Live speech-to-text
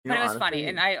But it was honestly, funny,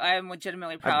 and I'm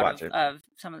legitimately I'd proud watch it. of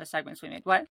some of the segments we made.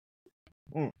 What?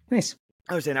 Nice.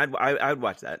 I was saying I'd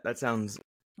watch that. That sounds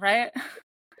Right?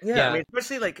 yeah. I mean,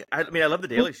 especially like I love the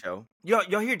Daily Show.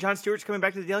 Y'all hear Jon Stewart's coming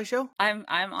back to the Daily Show? I'm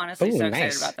honestly so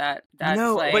excited about that. That's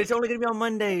No, like, but it's only gonna be on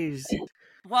Mondays.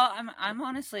 well, I'm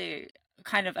honestly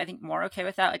kind of, I think, more okay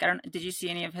with that. Like, did you see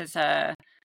any of his The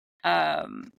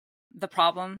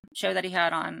Problem show that he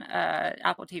had on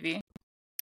Apple TV?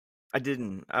 I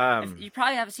didn't. You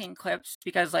probably have seen clips,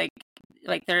 because like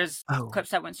there's clips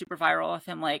that went super viral of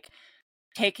him like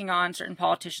taking on certain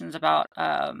politicians about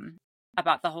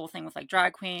the whole thing with like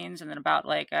drag queens, and then about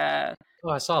like I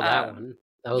saw that one.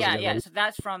 That was a good one. So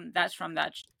that's from that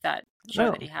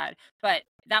show that he had. But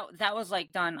that was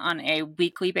like done on a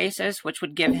weekly basis, which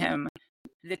would give him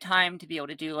the time to be able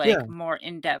to do like more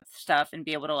in-depth stuff, and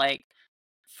be able to like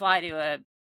fly to a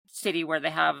city where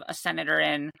they have a senator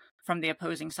in from the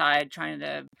opposing side trying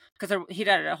to, because he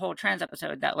did a whole trans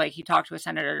episode that like he talked to a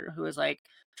senator who was like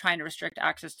trying to restrict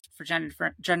access for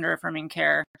gender affirming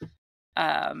care,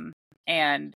 and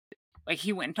like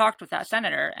he went and talked with that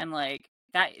senator, and like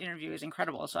that interview is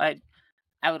incredible. So I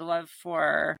would love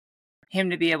for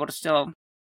him to be able to still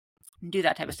do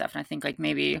that type of stuff, and I think like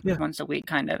maybe once a week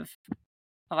kind of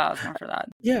allows more for that.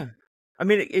 Yeah. I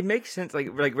mean, it makes sense. Like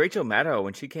Rachel Maddow,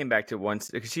 when she came back to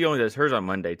once, because she only does hers on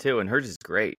Monday too, and hers is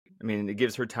great. I mean, it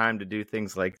gives her time to do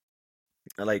things like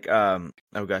oh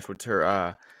gosh, what's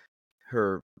her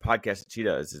podcast that she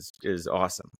does is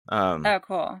awesome. Oh,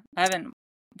 cool. I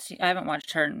haven't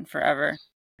watched her in forever,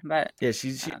 but yeah,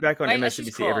 she's back on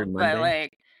MSNBC cool, every Monday. But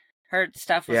like her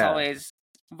stuff was always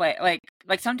like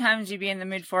sometimes you'd be in the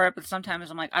mood for it, but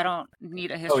sometimes I'm like, I don't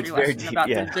need a history lesson about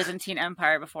the Byzantine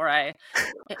Empire before I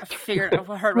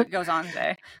heard what goes on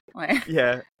today. Like,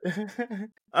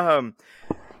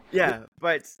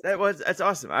 but that's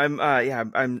awesome.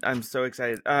 I'm so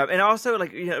excited. And also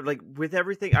like like with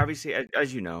everything, obviously,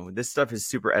 as you know, this stuff is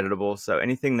super editable. So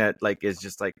anything that like is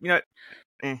just like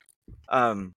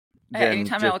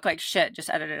anytime I look like shit, just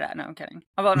edit it out. No, I'm kidding.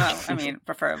 Well, no, I mean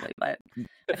preferably, but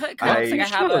I feel like it kind of looks like I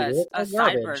have a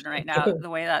sideburn right now. The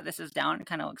way that this is down, it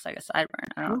kind of looks like a sideburn.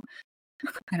 I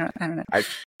don't know.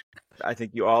 I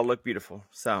think you all look beautiful.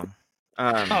 So,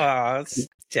 stop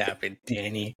it,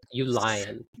 Danny. You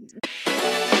lying.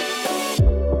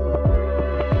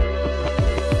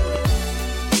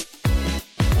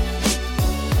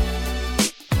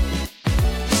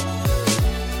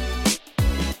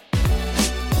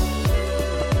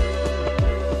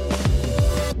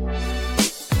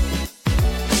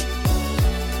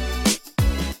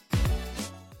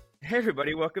 Hey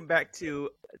everybody, welcome back to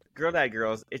Girl Dad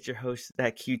Girls. It's your host,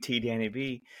 that QT Danny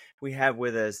B. We have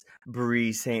with us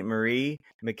Bree St. Marie,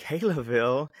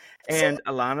 Michaelaville, and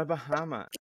Alana Bahama.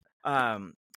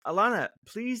 Alana,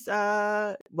 please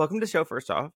welcome to the show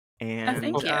first off, and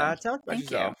thank you. Tell us about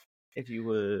yourself, if you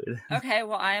would. Okay,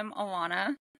 well, I am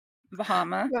Alana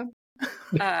Bahama.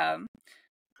 And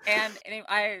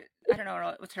I don't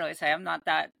know what to really say. I'm not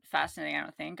that fascinating, I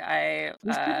don't think. You're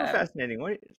super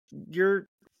fascinating. You're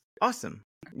awesome.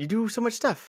 You do so much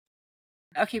stuff.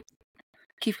 Oh, keep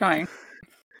going.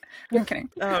 I'm kidding.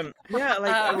 I've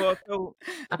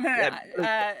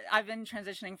been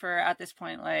transitioning for, at this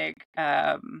point, like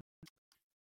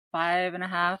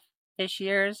 5.5-ish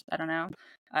years. I don't know.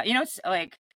 It's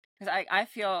like, because I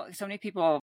feel so many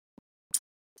people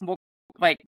will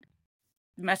like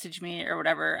message me or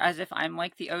whatever as if I'm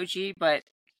like the OG, but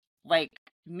like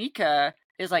Mika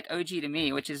is like OG to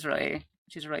me, which is really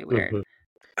weird. Mm-hmm.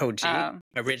 OG,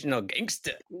 original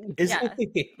gangster.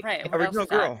 Right. What original else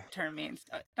girl. That term means?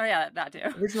 Oh yeah, that too.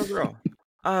 Original girl.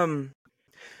 Well,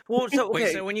 so okay.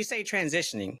 Wait, so when you say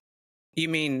transitioning, you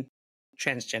mean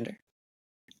transgender?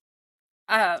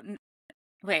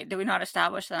 Wait, did we not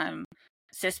establish that I'm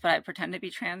cis, but I pretend to be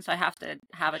trans, so I have to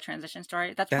have a transition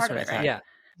story? That's part of it, right?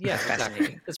 Yeah,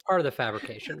 exactly. It's part of the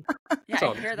fabrication. Yeah,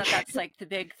 I hear that's like the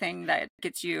big thing that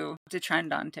gets you to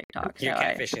trend on TikTok. You're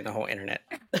catfishing the whole internet.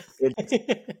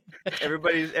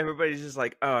 Everybody's just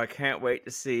like, oh, I can't wait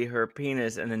to see her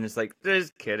penis, and then it's like,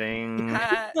 just kidding.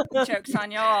 Jokes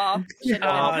on y'all. She's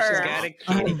got a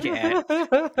kitty cat.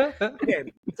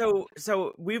 Okay,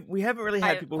 so we haven't really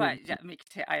had people. I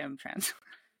am trans.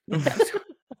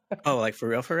 Oh, like for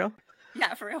real?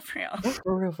 Yeah, for real. For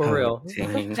real.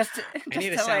 Just I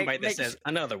need a soundbite that says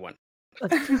another one.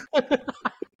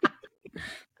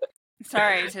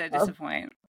 Sorry to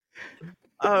disappoint.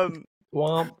 Womp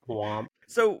womp.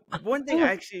 So one thing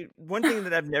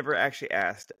that I've never actually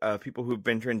asked people who've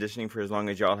been transitioning for as long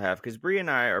as y'all have, because Bree and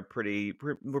I are we're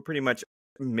pretty much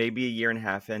maybe a year and a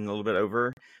half in, a little bit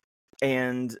over,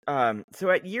 and so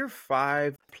at year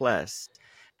 5+,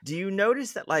 do you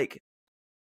notice that like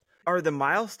are the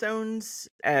milestones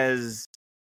as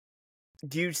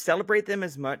do you celebrate them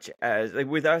as much as like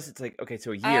with us? It's like okay,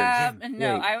 so a year.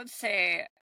 No, I would say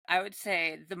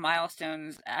the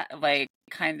milestones like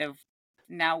kind of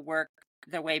now work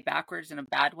their way backwards in a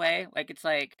bad way. Like it's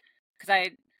like because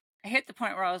I hit the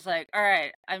point where I was like, all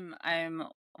right, I'm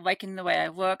liking the way I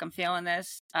look. I'm feeling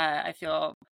this. I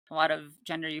feel a lot of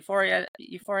gender euphoria,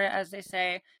 as they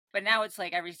say. But now it's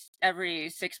like every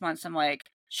 6 months, I'm like,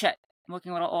 shit, I'm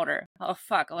looking a little older. Oh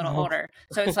fuck, a little older.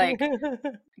 So it's like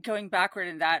going backward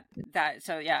in that.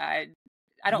 So yeah,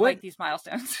 I don't like these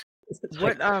milestones.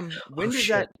 What when does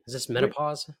shit. that Is this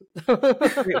menopause?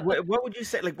 wait, what would you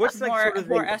say? Like what's like sort of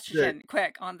more estrogen?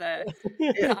 Quick on the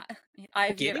IV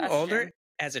Getting estrogen. older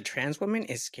as a trans woman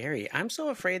is scary. I'm so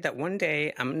afraid that one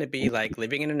day I'm going to be like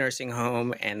living in a nursing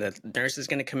home and the nurse is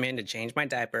going to come in to change my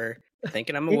diaper,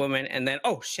 thinking I'm a woman, and then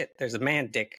oh shit, there's a man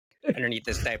dick underneath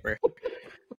this diaper.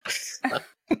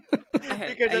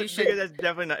 because that's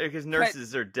definitely not because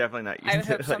nurses are definitely not used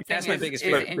to like, that's my biggest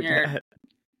fear. In your.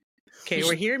 Okay,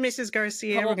 we're here, Mrs.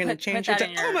 Garcia. We're going to change your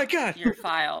oh my god, your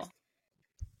file.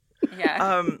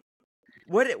 Yeah.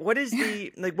 What is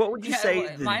the like? What would you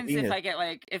say? Mine's if I get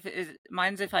like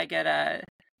mine's if I get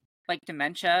like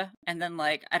dementia and then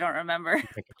like I don't remember.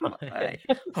 yeah,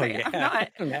 I'm not.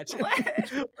 Imagine.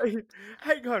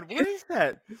 Hang on, what is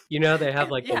that? You know they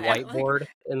have like the whiteboard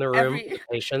in the room for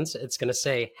patients. It's gonna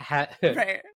say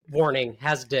warning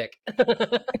has dick.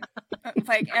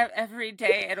 Like every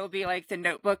day it'll be like the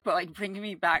Notebook, but like bringing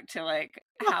me back to like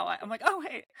how I'm like, oh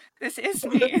wait, this is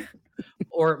me.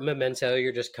 Or Memento,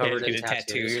 you're just covered in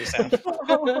tattoos. Tattoo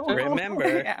yourself.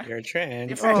 Remember, you're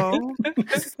trans. Oh.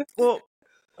 Well,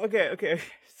 okay.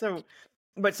 So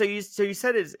you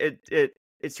said it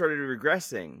started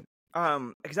regressing.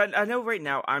 Because I know right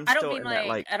now I'm still in that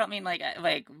like I don't mean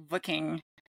like looking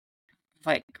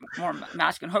like more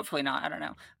masculine. Hopefully not. I don't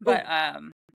know, but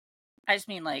I just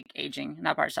mean like aging.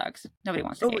 That part sucks. Nobody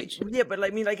wants to age. Yeah, but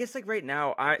like, I mean, I guess like right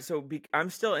now, I'm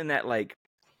still in that like,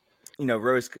 you know,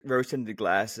 rose tinted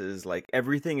glasses. Like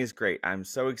everything is great. I'm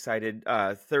so excited.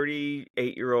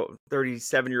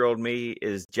 37-year-old me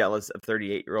is jealous of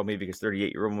 38-year-old me because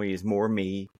 38-year-old me is more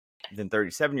me than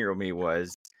 37-year-old me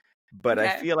was. But okay.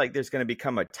 I feel like there's going to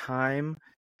become a time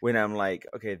when I'm like,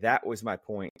 okay, that was my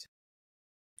point.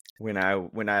 When I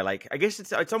like, I guess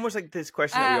it's almost like this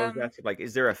question that we always ask, like,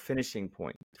 is there a finishing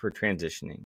point for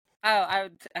transitioning? I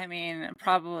mean,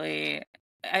 probably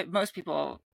most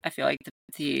people, I feel like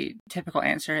the typical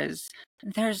answer is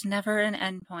there's never an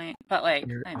end point, but like,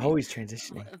 you're always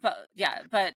transitioning. But yeah,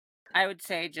 but I would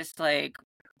say just like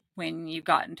when you've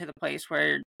gotten to the place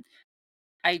where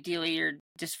ideally your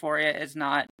dysphoria is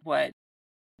not what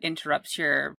interrupts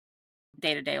your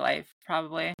day-to-day life,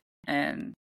 probably,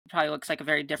 and probably looks like a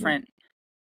very different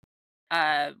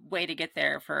way to get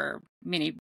there for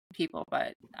many people,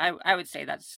 but I would say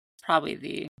that's probably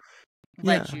the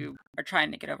ledge you are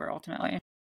trying to get over ultimately.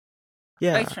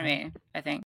 Yeah, at least for me, I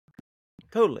think.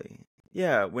 Totally.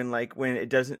 Yeah, when it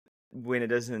doesn't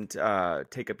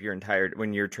take up your entire,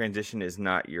 when your transition is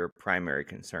not your primary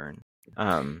concern.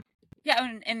 Yeah,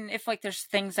 and if like there's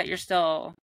things that you're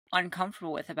still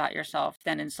uncomfortable with about yourself,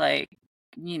 then it's like,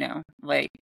 you know, like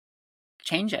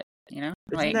change it, you know?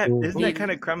 Isn't that kind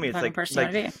of crummy? It's like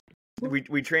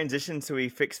we transition, so we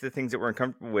fix the things that we're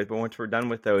uncomfortable with, but once we're done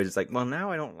with those, it's like, well,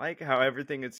 now I don't like how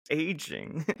everything is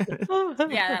aging. Yeah,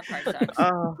 that part sucks.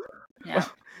 Yeah.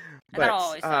 But that'll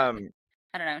always suck.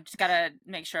 I don't know, just gotta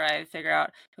make sure I figure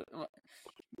out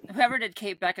whoever did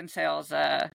Kate Beckinsale's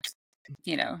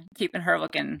you know, keeping her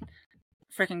looking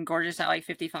freaking gorgeous at like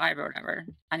 55 or whatever.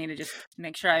 I need to just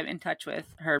make sure I'm in touch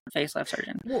with her facelift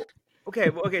surgeon. Well,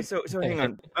 okay. So hang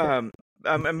on.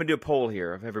 I'm gonna do a poll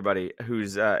here of everybody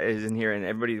who's is in here and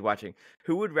everybody's watching.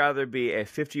 Who would rather be a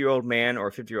 50-year-old man or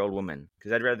a 50-year-old woman?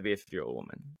 Because I'd rather be a 50-year-old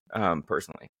woman,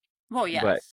 personally. Well,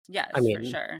 yes, I mean, for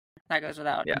sure. That goes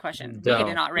without question. Duh. Mika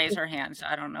did not raise her hand, so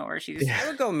I don't know where she's. I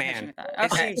would go man.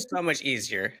 It seems so much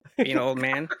easier being an old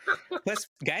man. Plus,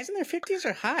 guys in their 50s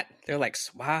are hot. They're like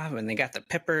suave, and they got the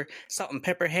salt and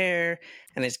pepper hair,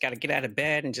 and they just got to get out of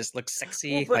bed and just look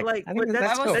sexy. Well,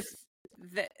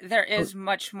 there is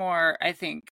much more, I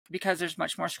think, because there's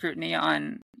much more scrutiny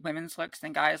on women's looks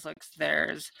than guys' looks.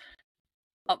 There's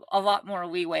a lot more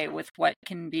leeway with what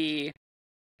can be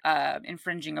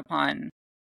infringing upon,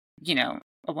 you know,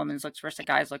 a woman's looks versus a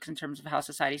guy's looks in terms of how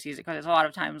society sees it. Because a lot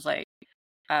of times, like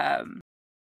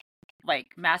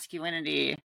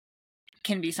masculinity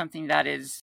can be something that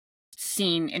is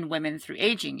seen in women through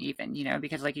aging, even, you know,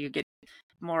 because like you get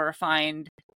more refined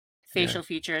facial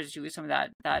features, you lose some of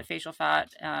that facial fat,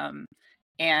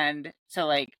 And so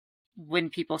like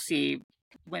when people see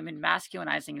women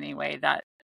masculinizing in any way, that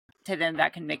to them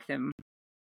that can make them,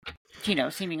 you know,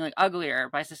 seemingly uglier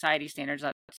by society standards.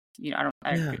 That, you know,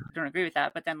 I don't agree with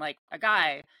that. But then like a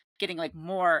guy getting like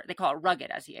more, they call it rugged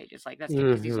as he ages. Like that's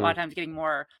because he's a lot of times getting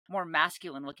more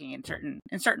masculine looking in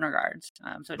certain regards.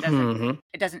 So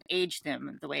it doesn't age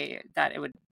them the way that it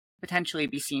would potentially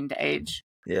be seen to age.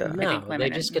 Yeah. No, they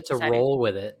just get to roll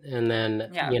with it. And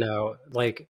then, you know,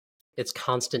 like it's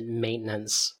constant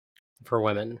maintenance for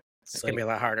women. It's going to be a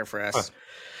lot harder for us.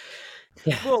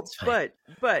 Yeah. Well, but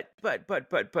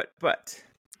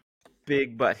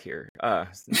big butt here. I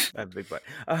have a big butt.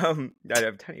 I have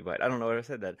a tiny butt. I don't know what I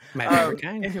said that. My favorite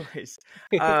kind. Anyways,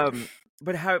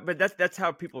 but that's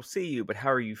how people see you. But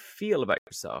how you feel about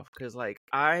yourself? Because like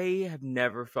I have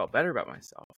never felt better about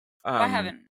myself. I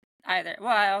haven't either. Well,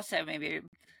 I'll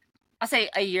say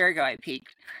a year ago I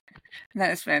peaked. And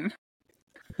then it's been.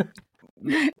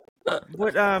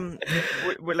 What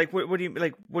do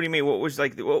you mean? What was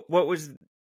like? What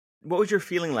was your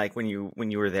feeling like when you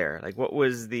were there? Like, what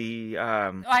was the?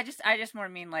 I just more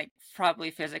mean like probably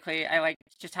physically. I like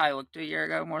just how I looked a year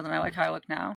ago more than I like how I look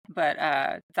now. But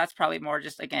that's probably more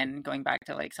just again going back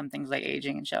to like some things like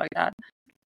aging and shit like that.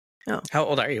 Oh. How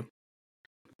old are you?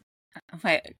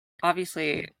 Like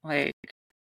obviously like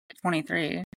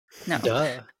 23. No.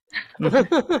 Duh.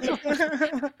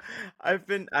 I've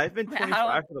been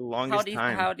 25 for the longest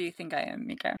time. How do you think I am,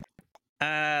 Mika?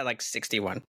 Like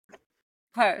 61.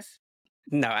 Close.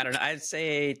 No, I don't know. I'd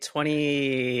say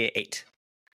 28.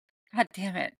 God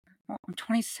damn it! Well, I'm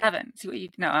 27. See what you?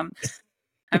 No,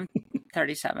 I'm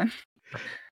 37.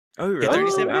 Oh, you're really?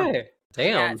 37. Oh, right.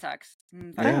 Damn. Yeah, it sucks.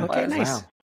 Yeah, okay, nice. Wow.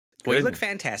 Well, you look Good.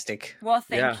 fantastic. Well,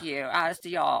 thank you. As do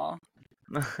y'all.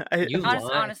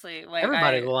 Honestly, like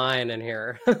everybody's lying in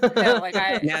here. No, like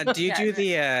now, do you do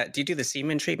the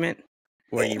semen treatment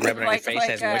where you rub it on your face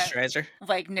as moisturizer?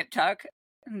 Like nip tuck.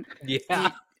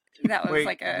 Yeah. That was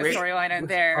like a storyline in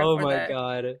there. Oh my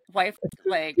god. Wife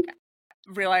like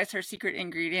realized her secret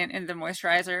ingredient in the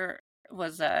moisturizer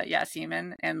was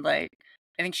semen, and like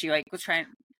I think she like was trying.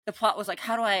 The plot was like,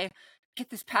 how do I get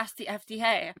this past the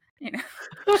FDA? You know.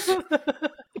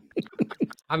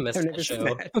 I missed that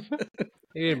show.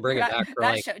 You didn't bring it back for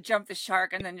that show jumped the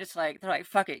shark, and then just like they're like,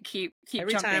 fuck it, keep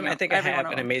every jumping. Every time I think I have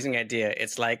an amazing idea,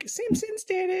 it's like Simpsons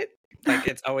did it. Like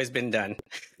it's always been done.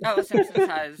 Oh, Simpsons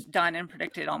has done and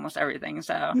predicted almost everything.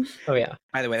 So. Oh yeah.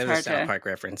 By the way, that was a South Park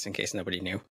reference in case nobody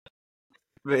knew.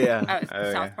 But yeah.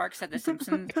 South Park said the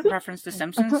Simpsons reference to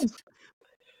Simpsons.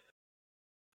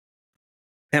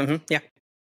 Yeah.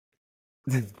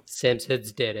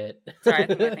 Simpsons did it. Sorry,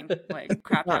 I think like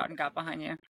crapped out and got behind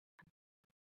you.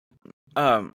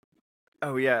 Oh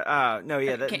yeah. No.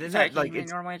 Yeah. Can you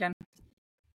normally again?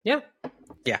 Yeah.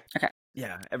 Yeah. Okay.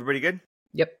 Yeah. Everybody good?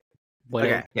 Yep. Well,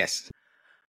 okay. Yes.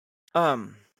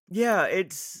 Yeah.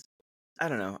 It's. I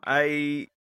don't know. I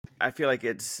feel like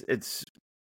it's. I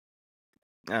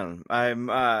don't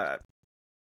know.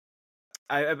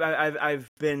 I've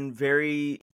been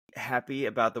very happy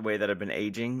about the way that I've been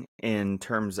aging in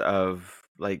terms of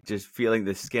like just feeling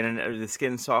the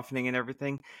skin softening and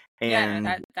everything. And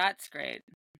yeah, that's great.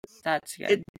 That's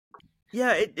good.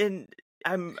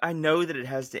 I know that it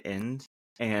has to end,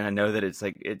 and I know that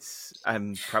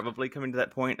I'm probably coming to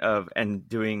that point of and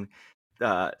doing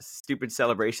stupid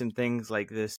celebration things like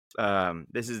this.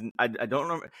 This is I don't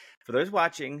know for those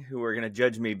watching who are going to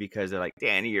judge me because they're like,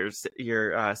 Danny, your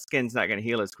skin's not going to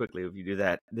heal as quickly if you do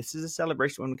that. This is a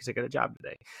celebration one because I got a job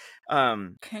today.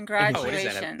 Congratulations!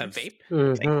 Is that a vape?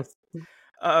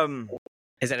 Mm-hmm.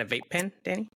 Is that a vape pen,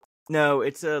 Danny? No,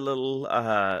 it's a little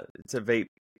it's a vape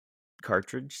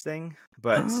cartridge thing.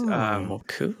 But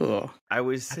cool. I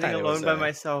was sitting alone by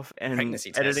myself and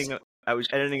editing. I was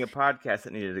editing a podcast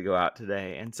that needed to go out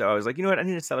today, and so I was like, you know what, I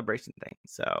need a celebration thing.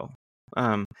 So,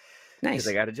 nice, because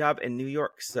I got a job in New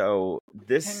York. So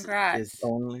this is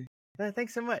only.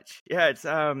 Thanks so much. Yeah, it's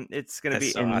going to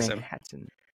be in Manhattan.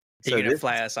 So you're going to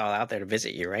fly us all out there to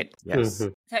visit you, right? Yes.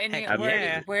 Mm-hmm.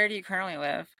 So, where do you currently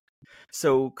live?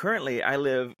 So currently, I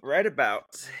live right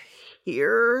about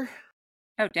here.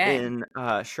 Oh, dang! In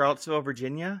Charlottesville,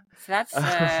 Virginia. So that's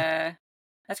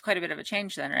quite a bit of a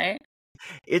change, then, right?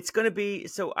 It's going to be.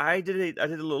 So I did a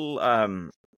little.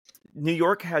 New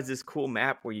York has this cool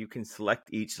map where you can select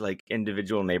each like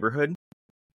individual neighborhood,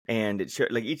 and it shows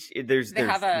like each. They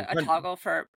have a toggle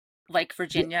for like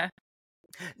Virginia.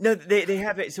 No, they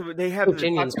have it. So they have the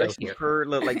population per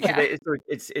like. So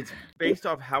it's based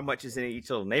off how much is in each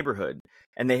little neighborhood,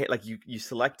 and they like you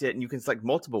select it, and you can select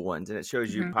multiple ones, and it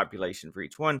shows you population for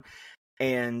each one.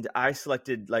 And I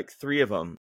selected like 3 of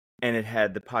them, and it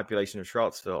had the population of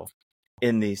Charlottesville.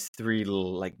 in these three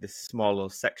little, like this small little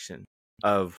section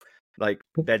of like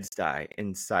Bed-Stuy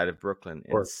inside of Brooklyn,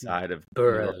 or inside of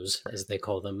boroughs, as they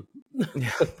call them.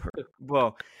 Yeah,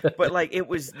 well, but like it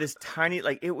was this tiny,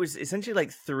 like it was essentially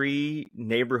like 3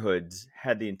 neighborhoods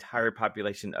had the entire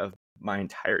population of my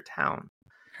entire town.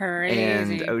 Crazy.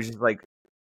 And I was just like,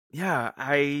 yeah,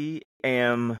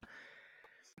 I'm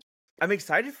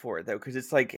excited for it though, because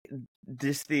it's like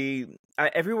this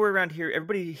everywhere around here,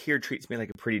 everybody here treats me like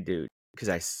a pretty dude because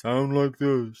I sound like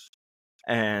this.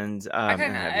 And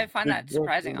I find that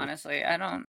surprising, honestly. I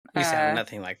don't. You sound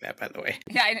nothing like that, by the way.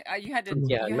 Yeah, you had to.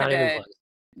 Yeah, you not had even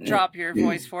to drop your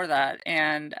voice for that,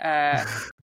 and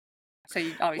so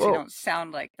you obviously don't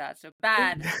sound like that. So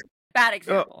bad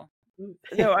example.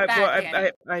 No,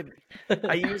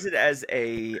 I use it as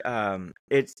a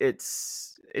it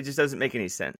just doesn't make any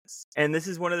sense. And this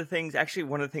is one of the things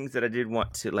that I did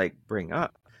want to like bring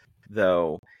up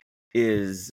though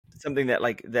is something that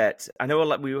I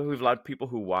know we have a lot of people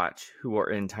who are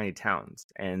in tiny towns,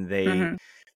 and they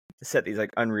set these like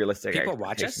unrealistic people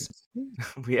watch us.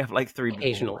 We have like 3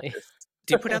 occasionally.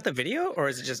 Do you put out the video or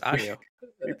is it just audio?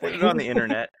 We put it on the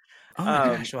internet. Oh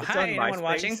my gosh! Well, hi, anyone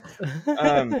watching?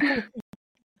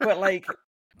 But like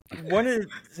one of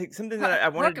something that I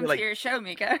wanted welcome to like to your show,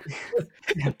 Mika.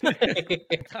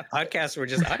 Podcasts were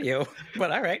just audio, but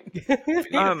all right,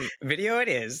 video it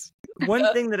is.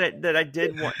 One thing that I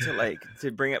did want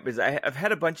to bring up is I've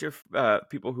had a bunch of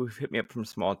people who've hit me up from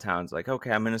small towns, like,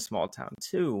 okay, I'm in a small town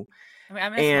too. I mean,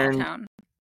 I'm in a small town.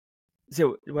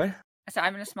 So what? I said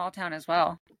I'm in a small town as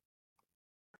well.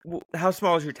 Well, how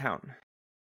small is your town?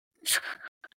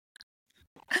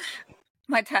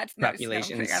 My tattoo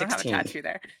population. I don't have a tattoo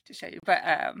there to show you, but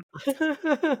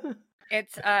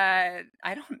it's I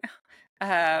don't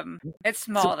know. It's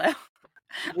small though.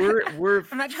 We're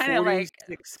I'm not trying to like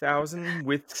 46,000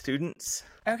 with students.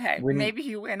 Okay, maybe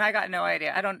you win. I got no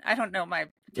idea. I don't know my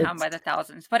town by the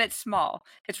thousands, but it's small.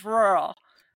 It's rural.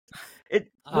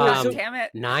 Damn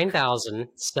it.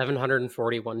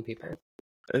 9,741 people.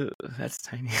 Oh, that's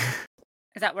tiny.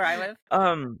 Is that where I live?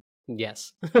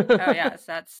 Yes. Oh yes,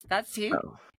 that's you.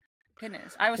 Oh.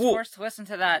 Goodness, I was forced to listen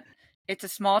to that. It's a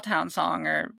small town song,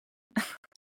 or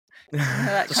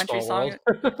that country song.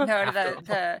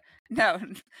 That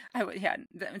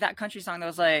country song that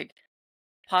was like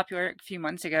popular a few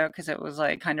months ago because it was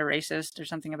like kind of racist or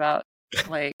something about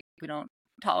like we don't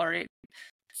tolerate.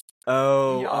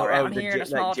 Around here in a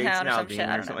small town or some shit.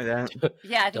 I don't know. Like that.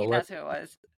 Yeah, I think that's who it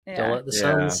was. Yeah. Don't let the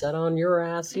sun set on your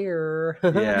ass here.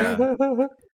 Yeah.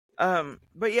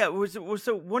 But yeah,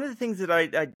 so one of the things that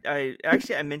I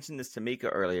actually mentioned this to Mika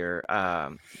earlier.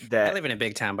 That I live in a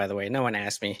big town, by the way. No one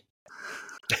asked me.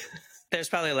 There's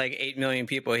probably like 8 million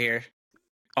people here.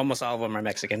 Almost all of them are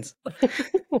Mexicans.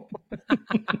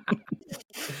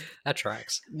 That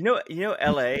tracks. You know,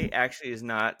 LA actually is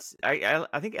not. I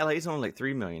think LA is only like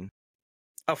 3 million.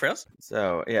 Oh, for real?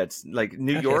 So yeah, it's like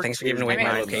New York. Thanks for giving away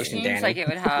my location, Danny. Seems like it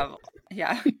would have.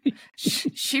 Yeah,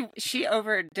 she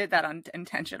overdid that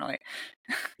intentionally.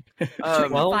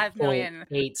 5 million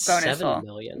bonus 7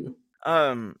 million.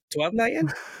 12 million,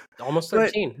 almost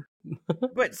 13.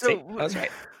 But so I was right.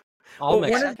 All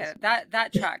okay,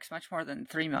 that tracks much more than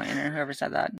 3 million, or whoever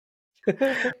said that.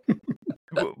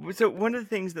 So one of the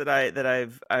things that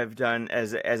I've done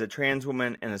as a trans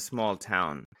woman in a small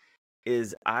town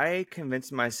is I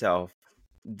convinced myself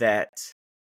that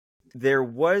there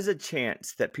was a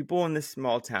chance that people in this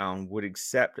small town would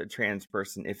accept a trans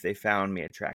person if they found me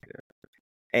attractive,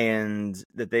 and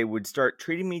that they would start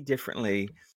treating me differently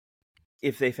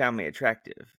if they found me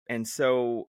attractive. And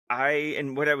so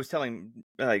what I was telling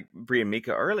like Brie and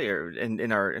Mika earlier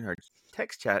in our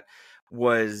text chat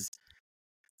was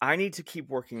I need to keep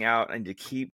working out and to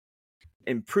keep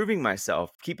improving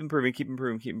myself, keep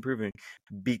improving,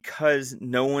 because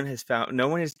no one has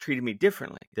treated me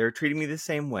differently. They're treating me the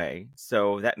same way.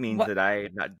 So that means that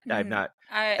I've not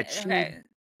achieved. Okay.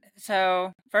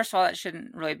 So first of all, that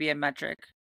shouldn't really be a metric.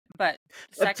 But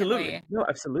secondly,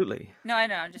 absolutely. No, I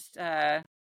know. I'm just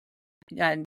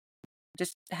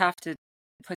just have to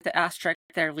put the asterisk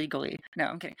there legally. No,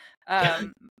 I'm kidding.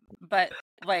 But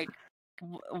like,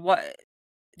 what?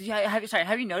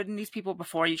 Have you noted these people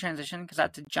before you transition? Because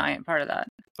that's a giant part of that.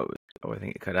 Oh, I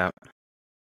think it cut out.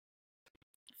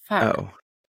 Fuck. Oh,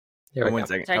 there we go. 1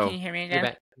 second. Sorry, can you hear me again? You're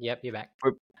back. Yep, you're back.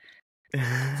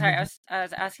 Sorry, I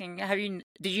was asking.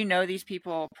 Did you know these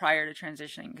people prior to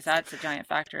transitioning? Because that's a giant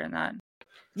factor in that.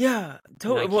 Yeah,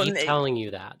 totally. I keep telling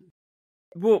you that.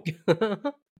 Well,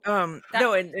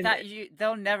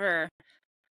 they'll never.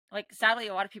 Like, sadly,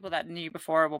 a lot of people that knew you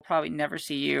before will probably never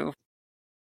see you.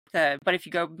 But if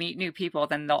you go meet new people,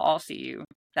 then they'll all see you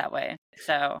that way.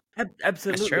 So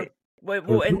absolutely.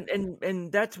 Well,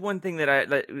 and that's one thing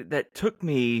that took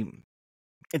me.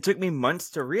 It took me months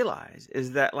to realize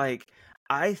is that like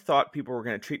I thought people were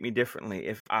going to treat me differently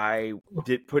if I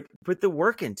did put the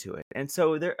work into it. And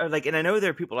so there are like, and I know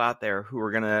there are people out there who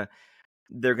are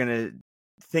they're gonna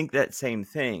think that same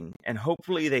thing, and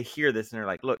hopefully they hear this and they're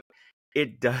like, look,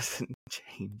 it doesn't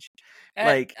change.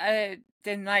 Like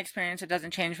in my experience, it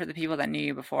doesn't change for the people that knew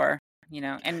you before,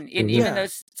 and even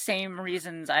those same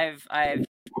reasons I've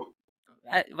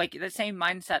like the same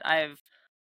mindset I've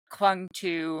clung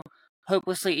to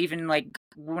hopelessly, even like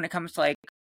when it comes to like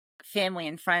family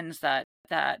and friends that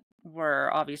were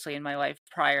obviously in my life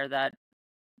prior that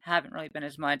haven't really been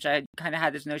as much. I kind of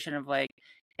had this notion of like,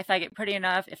 if I get pretty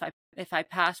enough, if I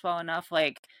pass well enough,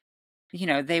 like,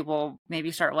 they will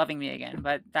maybe start loving me again.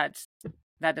 But that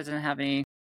doesn't have any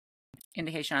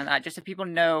indication on that. Just if people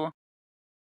know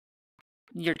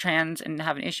you're trans and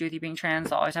have an issue with you being trans,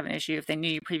 they'll always have an issue. If they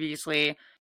knew you previously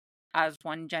as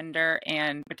one gender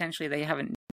and potentially they have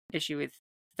an issue with,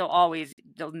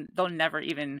 they'll never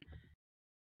even,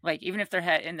 like, even if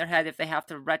in their head, if they have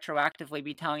to retroactively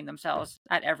be telling themselves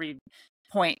at every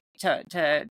point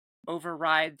to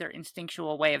override their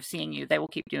instinctual way of seeing you, they will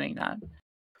keep doing that.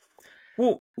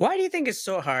 Well, why do you think it's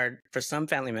so hard for some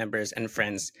family members and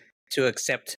friends to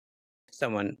accept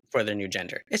someone for their new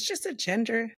gender? It's just a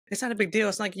gender. It's not a big deal.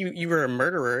 It's not like you were a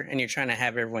murderer and you're trying to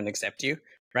have everyone accept you,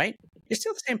 right? You're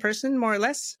still the same person, more or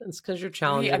less. It's because you're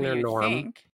challenging their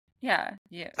norm. Yeah.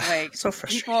 Like so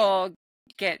people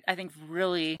get, I think,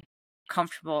 really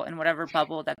comfortable in whatever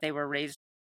bubble that they were raised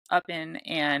up in,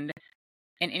 and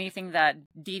anything that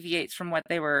deviates from what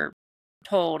they were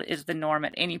told is the norm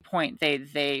at any point.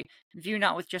 They view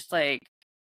not with just like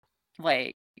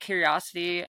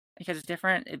curiosity because it's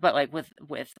different, but like with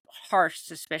harsh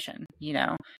suspicion,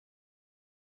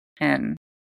 and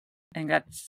I think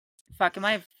that's am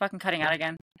I fucking cutting out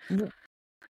again?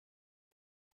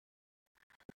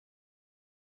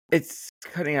 It's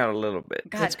cutting out a little bit.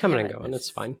 God, it's coming and going. It's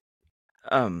fine.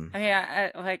 I mean,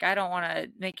 I don't want to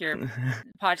make your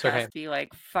podcast be like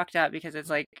fucked up because it's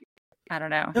like, I don't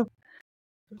know.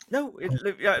 No,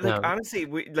 honestly,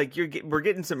 we're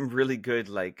getting some really good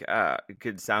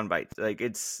good sound bites. Like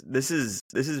this is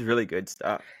really good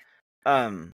stuff.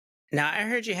 Now I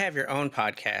heard you have your own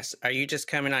podcast. Are you just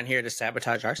coming on here to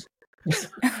sabotage ours?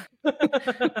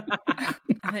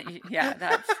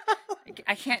 Yeah,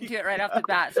 I can't do it right off the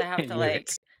bat, so I have to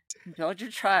build your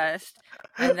trust,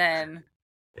 and then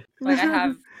I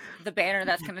have the banner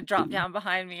that's going to drop down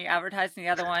behind me advertising the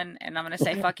other one, and I'm going to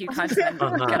say "fuck you, cunt," and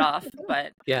then get off.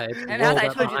 But it's and as I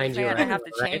told you, I have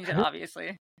to change it,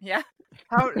 obviously. Yeah.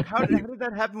 How did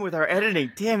that happen with our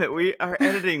editing? Damn it, our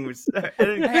editing was.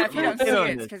 If you don't see it,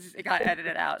 it's because it got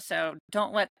edited out. So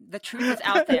don't let the truth is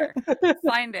out there.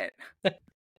 Find it.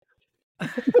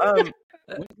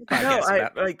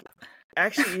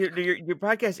 Actually, your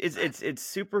podcast it's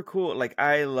super cool. Like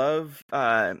I love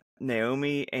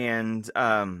Naomi and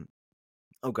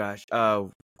oh gosh,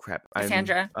 crap,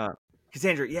 Cassandra.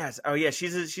 Cassandra, yes. Oh yeah,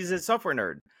 she's a software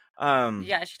nerd.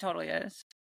 Yeah, she totally is.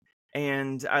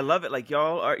 And I love it. Like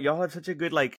y'all have such a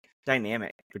good like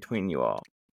dynamic between you all.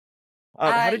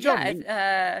 How did y'all meet?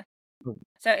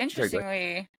 So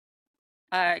interestingly,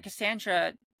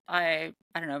 Cassandra, I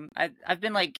don't know. I've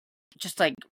been like just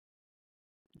like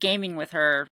gaming with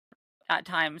her at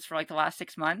times for like the last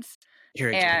 6 months. You're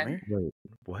a gamer? Wait,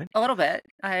 what? A little bit.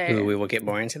 We will get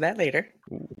more into that later.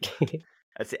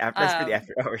 That's the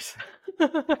after hours.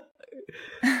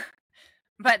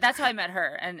 But that's how I met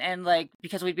her, and like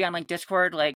because we'd be on like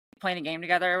Discord, like playing a game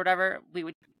together or whatever, we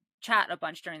would chat a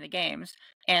bunch during the games,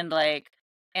 and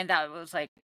that was like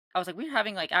I was like we were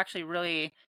having like actually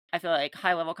really, I feel like,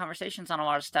 high level conversations on a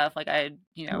lot of stuff. Like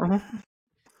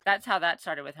that's how that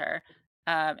started with her.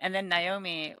 And then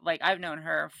Naomi, like I've known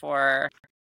her for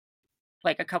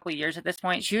like a couple of years at this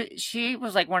point. She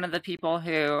was like one of the people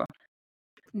who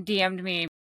DM'd me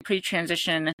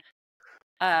pre-transition,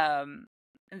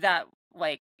 that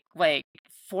like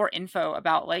for info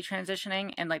about like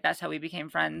transitioning, and like that's how we became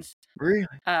friends. Really?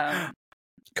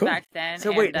 Cool. Back then.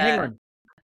 So wait, hang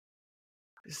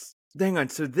on.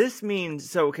 So this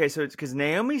means it's because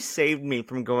Naomi saved me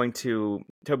from going to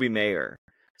Toby Mayer.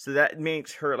 So that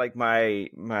makes her like my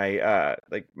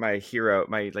hero,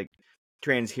 my like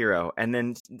trans hero. And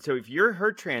then so if you're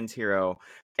her trans hero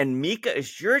and Mika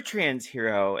is your trans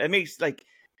hero, it makes like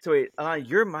so wait,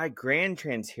 you're my grand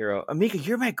trans hero. Amika,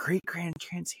 you're my great grand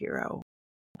trans hero.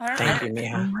 Thank you,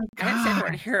 Mia. Oh my I didn't say the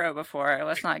word God. hero before.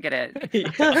 Let's not get it.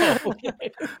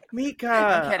 Mika.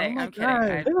 I'm kidding. Oh I'm kidding. I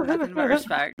had nothing but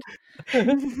respect.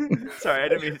 Sorry, I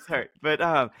didn't mean to start.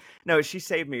 But no, she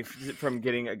saved me from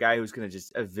getting a guy who's gonna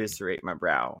just eviscerate my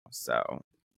brow. So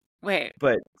Wait,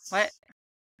 but what?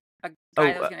 A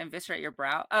guy that was gonna eviscerate your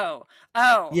brow? Oh.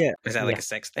 Yeah. Is that like a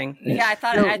sex thing? Yeah, I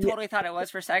thought. I totally thought it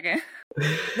was for a second.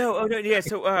 No, oh no, yeah.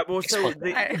 So well, so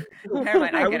never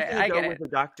mind. I get it. I get it. With a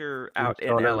doctor out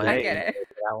in LA. I get it.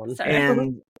 Sorry.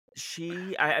 And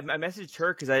I messaged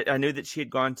her because I knew that she had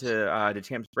gone to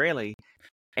Champs Braley,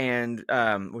 and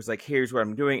was like, "Here's what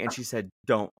I'm doing," and she said,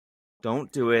 "Don't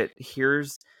do it."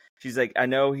 She's like, "I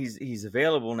know he's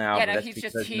available now." Yeah, but no,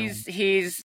 that's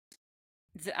he's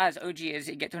as OG as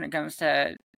he gets when it comes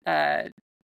to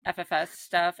FFS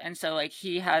stuff, and so like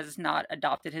he has not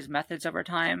adopted his methods over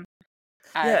time.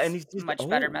 And he's just much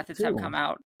better methods have come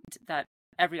out that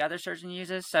every other surgeon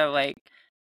uses. So like,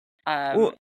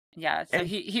 yeah. So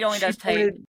he only does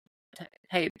type.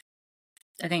 I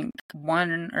think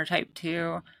 1 or type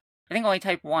 2. I think only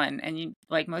type 1, and you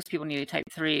like most people need a type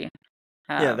 3.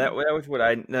 Yeah, that was what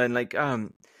I and like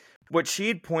what she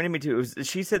had pointed me to was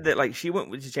she said that like she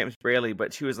went to James Braley,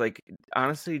 but she was like,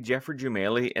 honestly, Jeffrey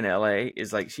Jumeli in LA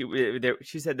is like she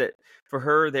said that for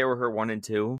her they were her 1 and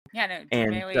 2. Yeah, no,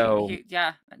 Jumeli, so,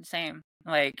 yeah, same.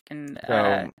 Like and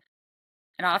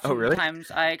oftentimes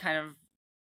I kind of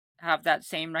have that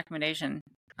same recommendation.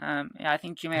 Yeah, I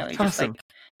think Jumeli just like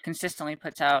consistently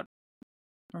puts out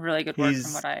really good work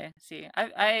from what I see.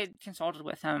 I consulted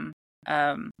with him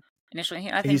initially.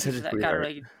 I think he's got a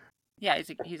really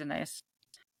he's a nice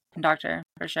doctor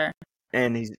for sure.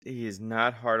 And he is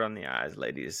not hard on the eyes,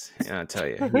 ladies. And I'll tell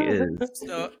you, he is.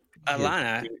 So,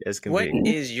 Alana, what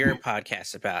is your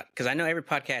podcast about? Because I know every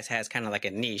podcast has kind of like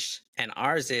a niche, and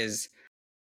ours is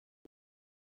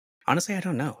honestly, I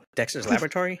don't know. Dexter's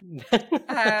Laboratory,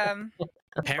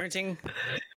 parenting,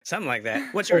 something like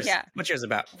that. What's yours? Yeah. What's yours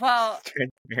about? Well,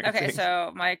 okay.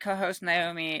 So my co-host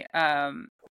Naomi,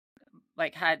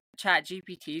 like had Chat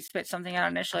GPT spit something out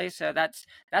initially, so that's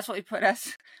what we put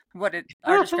as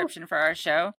our description for our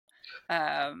show.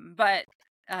 But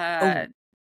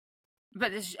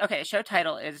this show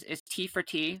title is T for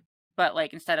T, but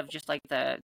like instead of just like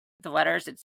the letters,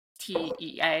 it's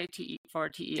TEA, T for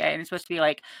TEA, and it's supposed to be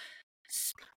like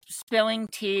spilling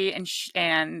tea and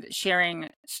sharing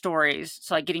stories,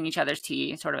 so like getting each other's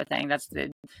tea, sort of a thing. That's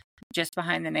the gist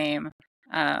behind the name.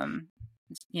 Got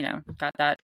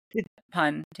that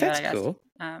pun to That's it, I guess. Cool.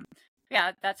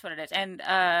 Yeah, that's what it is. And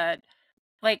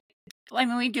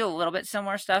we do a little bit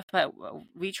similar stuff, but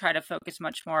we try to focus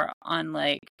much more on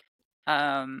like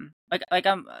current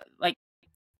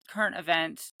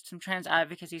events, some trans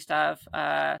advocacy stuff,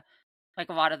 like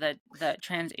a lot of the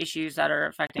trans issues that are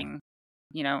affecting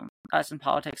us in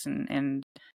politics and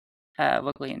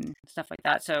locally and stuff like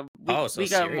that. So we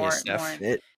go more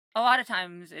a lot of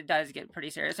times it does get pretty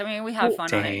serious. I mean, we have fun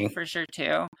on it for sure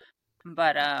too,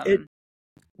 but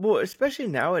especially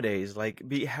nowadays, like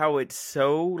how it's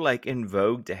so like in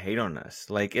vogue to hate on us.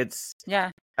 Like it's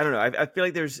I don't know. I feel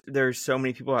like there's so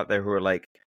many people out there who are like,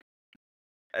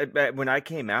 when I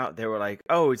came out, they were like,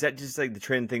 "Oh, is that just like the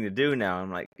trend thing to do now?"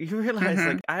 I'm like, you realize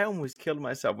like I almost killed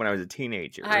myself when I was a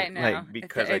teenager, I know, like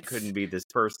because I couldn't be this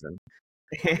person.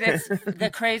 It's the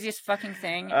craziest fucking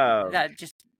thing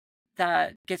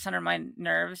that gets under my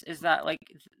nerves is that like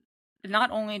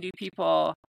not only do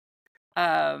people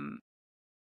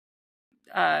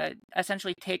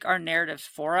essentially take our narratives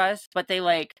for us, but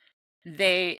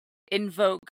they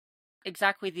invoke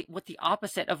exactly what the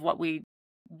opposite of what we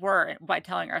were by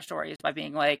telling our stories, by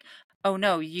being like, oh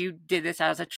no, you did this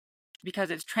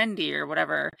because it's trendy or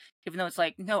whatever, even though it's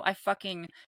like, no, I fucking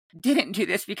didn't do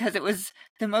this because it was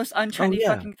the most untrendy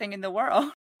fucking thing in the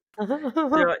world.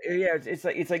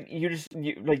 It's like you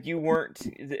weren't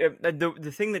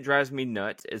the thing that drives me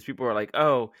nuts is people are like,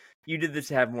 oh, you did this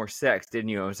to have more sex, didn't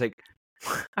you? I was like,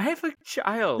 I have a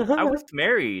child. I was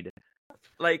married.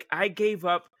 Like I gave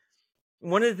up.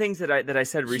 One of the things that I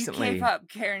said recently, you gave up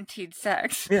guaranteed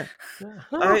sex. Yeah.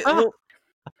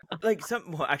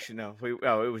 Actually no.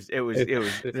 It was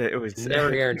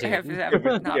never guaranteed.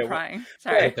 Not crying.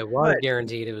 Sorry. If it was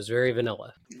guaranteed, it was very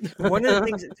vanilla. One of the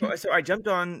things. So I jumped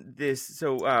on this.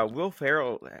 So Will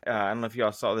Ferrell. I don't know if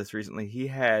y'all saw this recently. He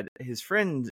had his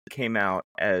friend came out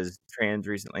as trans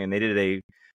recently, and they did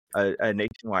a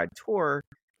nationwide tour,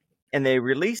 and they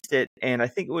released it. And I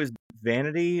think it was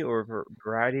Vanity or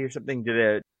Variety or something did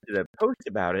a post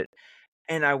about it.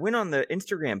 And I went on the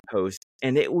Instagram post,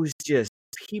 and it was just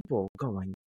people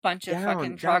going bunch of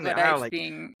fucking troglodytes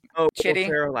being oh, shitty. Will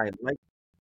Ferrell, I like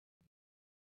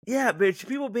Yeah, but it's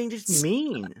people being just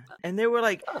mean. And they were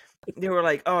like,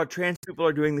 oh, trans people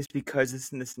are doing this because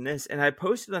this and this and this. And I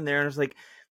posted on there and I was like,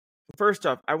 first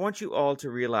off, I want you all to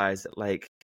realize that, like,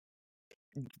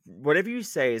 whatever you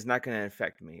say is not going to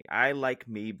affect me. I like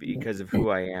me because of who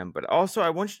I am. But also, I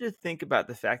want you to think about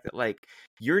the fact that, like,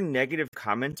 your negative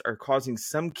comments are causing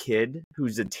some kid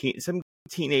who's some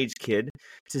teenage kid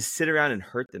to sit around and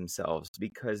hurt themselves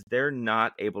because they're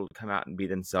not able to come out and be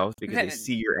themselves because they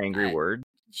see your angry word.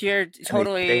 You're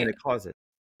totally stay in a closet.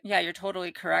 Yeah, you're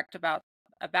totally correct about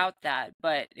that.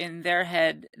 But in their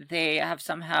head, they have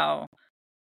somehow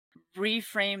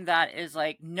reframed that as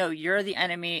like, no, you're the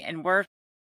enemy, and we're,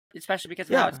 especially because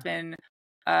of how it's been,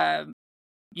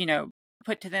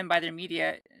 put to them by their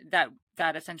media, that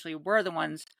essentially we're the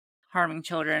ones harming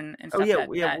children and stuff. That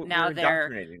now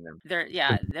indoctrinating them.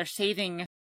 They're saving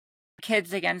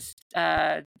kids against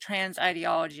trans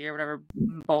ideology or whatever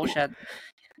bullshit.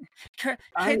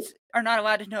 Kids are not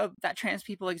allowed to know that trans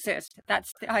people exist.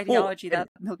 That's the ideology that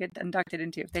they'll get inducted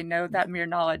into if they know that mere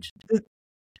knowledge.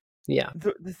 Yeah.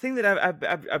 The thing that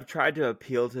I've tried to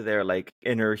appeal to their, like,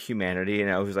 inner humanity,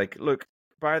 and I was like, look,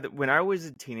 when I was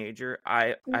a teenager,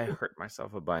 I hurt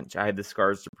myself a bunch. I had the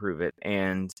scars to prove it,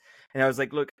 and I was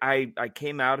like, look, I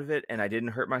came out of it and I didn't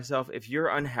hurt myself. If you're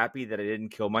unhappy that I didn't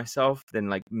kill myself, then,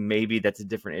 like, maybe that's a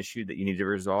different issue that you need to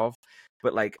resolve.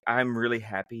 But, like, I'm really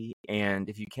happy, and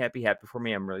if you can't be happy for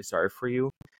me, I'm really sorry for you.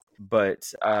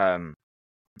 But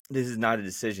this is not a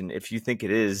decision. If you think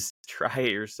it is, try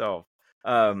it yourself.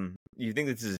 You think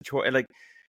this is a choice? Like,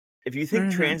 if you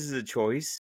think trans is a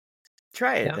choice,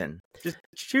 try it then. Just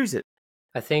choose it.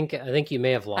 I think you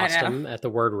may have lost them at the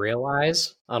word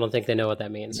realize. I don't think they know what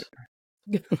that means.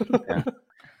 Yeah.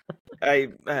 I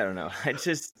don't know. I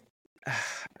just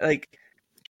like,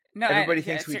 no, everybody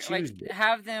thinks we choose like, it.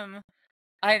 Have them.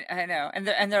 I know,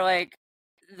 and they're like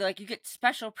you get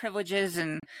special privileges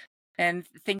and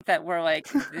think that we're like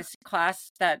this class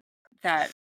that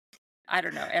I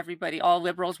don't know, all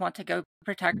liberals want to go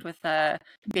protect with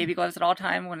baby gloves at all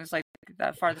time, when it's like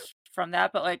that farthest from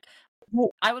that. But like,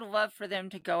 I would love for them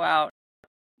to go out,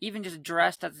 even just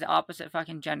dressed as the opposite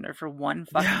fucking gender for one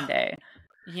fucking day,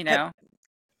 you know?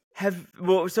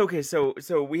 It's okay. So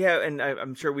we have, and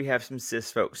I'm sure we have some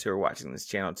cis folks who are watching this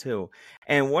channel too.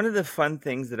 And one of the fun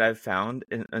things that I've found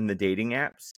in the dating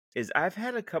apps is I've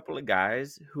had a couple of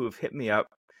guys who have hit me up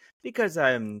because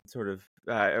I'm sort of,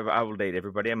 I will date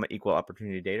everybody. I'm an equal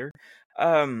opportunity dater.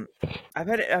 I've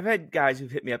had guys who've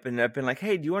hit me up and I've been like,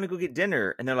 hey, do you want to go get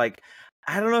dinner? And they're like,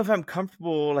 I don't know if I'm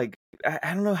comfortable. Like,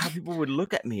 I don't know how people would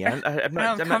look at me. I'm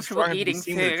not strong enough to be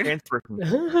seen with a trans person.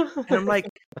 And I'm like,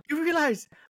 you realize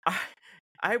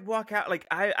I walk out, like,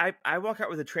 I walk out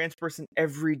with a trans person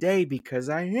every day because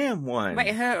I am one.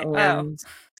 Wait, who?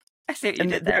 I see what you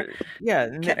did there. Yeah,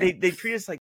 and they treat us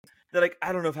like, they're like,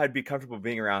 I don't know if I'd be comfortable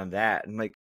being around that. And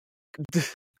like,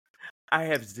 I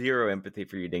have zero empathy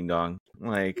for you, ding dong.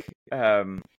 Like,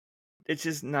 it's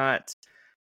just not.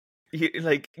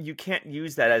 You can't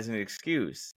use that as an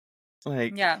excuse.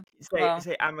 Like,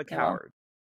 say I'm a coward.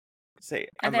 Say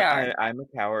I'm a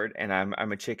coward and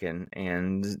I'm a chicken,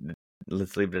 and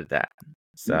let's leave it at that.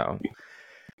 So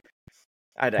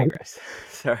I digress.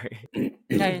 Sorry.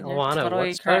 Alana,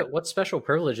 totally what special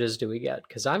privileges do we get?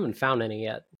 Because I haven't found any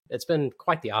yet. It's been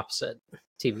quite the opposite.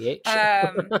 TVH.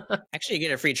 Actually, you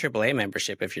get a free AAA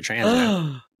membership if you're trans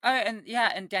now.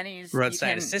 And Denny's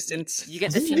roadside assistance. You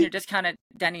get the senior discount at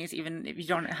Denny's, even if you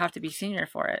don't have to be senior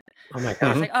for it. Oh my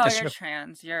god! It's like, you're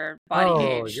trans. Your body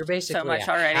aged you're basically so much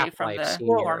already from the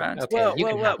hormones. Okay, you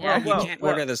can't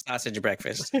order the sausage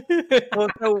breakfast. Well,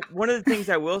 so one of the things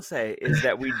I will say is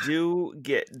that we do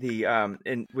get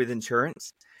the with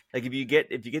insurance. Like, if you get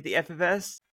the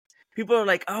FFS, people are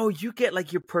like, oh, you get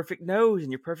like your perfect nose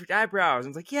and your perfect eyebrows.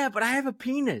 And it's like, yeah, but I have a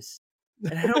penis.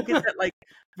 And I don't get that, like,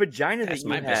 vagina that you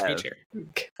have. That's my best feature.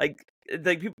 Like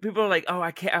people are like, oh,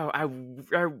 I can't.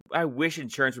 Oh, I wish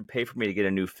insurance would pay for me to get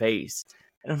a new face.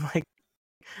 And I'm like,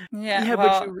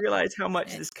 but you realize how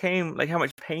much how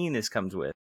much pain this comes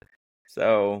with.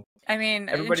 So I mean,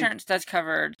 insurance does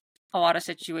cover a lot of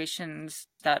situations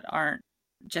that aren't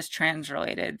just trans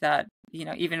related. That, you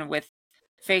know, even with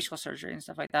facial surgery and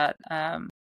stuff like that.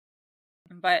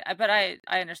 But I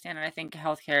understand, and I think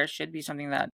healthcare should be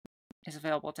something that is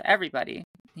available to everybody,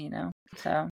 you know.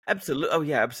 So absolutely. Oh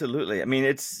yeah, absolutely. I mean,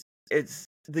 it's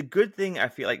the good thing I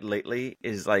feel like lately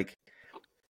is, like,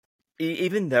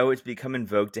 even though it's become in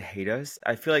vogue to hate us,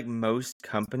 I feel like most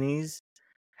companies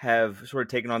have sort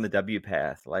of taken on the W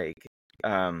path, like,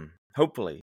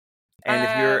 hopefully. And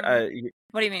if you're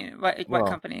what do you mean? What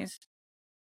companies?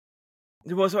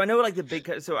 Well, so I know, like,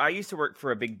 so I used to work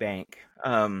for a big bank,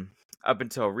 up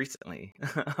until recently.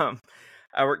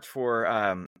 I worked for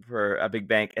a big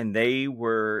bank, and there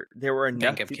were enough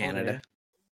Bank of people Canada.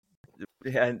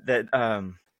 there,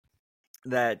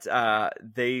 that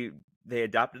they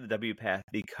adopted the W path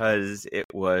because it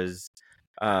was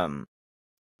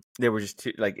there were just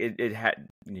too, like it had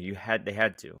they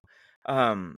had to.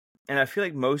 And I feel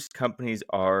like most companies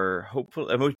are hopeful.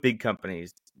 Most big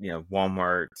companies,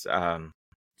 Walmart. So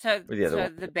The other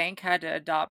one. the bank had to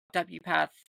adopt WPATH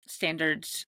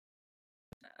standards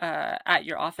at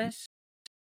your office.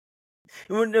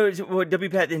 Well, no,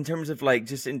 WPATH in terms of like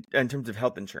just in terms of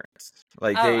health insurance.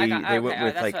 Like they went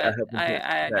with that's like what a health insurance now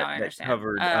I that understand.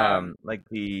 covered like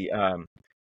the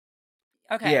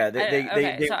Okay. yeah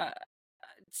Okay. they So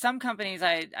some companies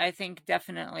I think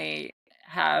definitely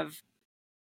have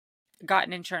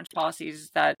gotten insurance policies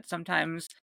that sometimes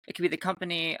it could be the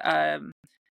company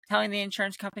telling the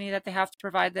insurance company that they have to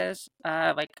provide this,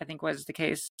 like I think was the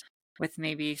case with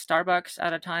maybe Starbucks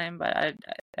at a time, but I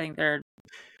think their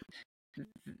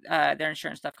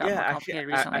insurance stuff got more complicated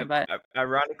recently. But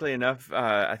ironically enough,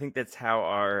 I think that's how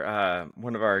our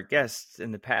one of our guests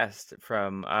in the past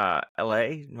from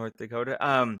LA, North Dakota,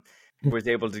 was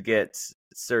able to get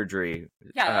surgery.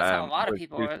 Yeah, that's how a lot of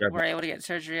people were able to get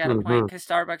surgery at a point, because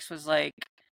Starbucks was like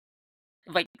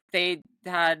they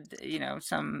had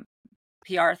some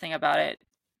PR thing about it.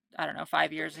 I don't know,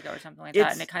 5 years ago or something like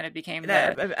that, and it kind of became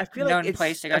the I feel known like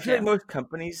place to go to. I feel like most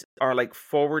companies are like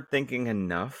forward thinking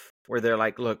enough where they're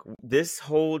like, look, this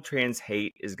whole trans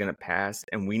hate is gonna pass,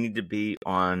 and we need to be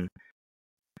on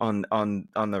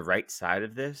the right side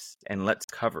of this, and let's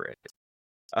cover it.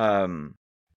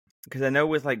 Because I know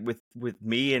with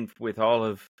me and with all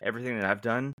of everything that I've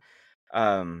done,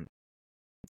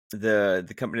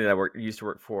 the company that I used to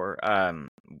work for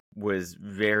was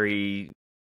very,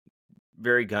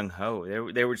 very gung ho.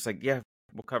 They were just like, yeah,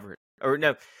 we'll cover it. Or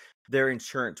no, their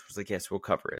insurance was like, yes, we'll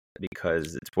cover it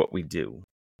because it's what we do.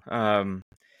 Well,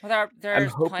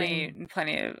 there's plenty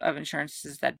of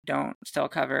insurances that don't still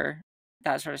cover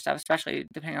that sort of stuff, especially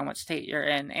depending on what state you're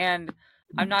in. And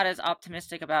I'm not as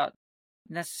optimistic about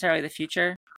necessarily the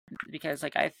future, because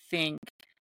I think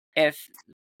if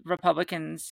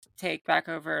Republicans take back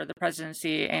over the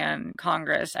presidency and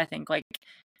Congress, I think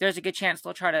there's a good chance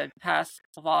they'll try to pass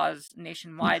laws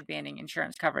nationwide banning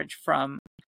insurance coverage from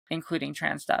including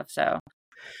trans stuff. So,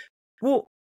 well,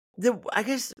 I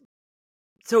guess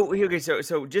so. Okay,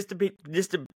 so just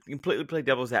to completely play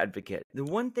devil's advocate, the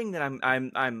one thing that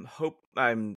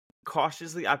I'm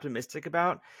cautiously optimistic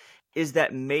about is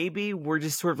that maybe we're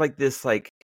just sort of like this, like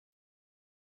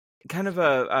kind of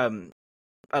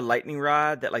a lightning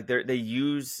rod that they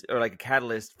use, or like a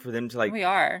catalyst for them to we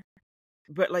are.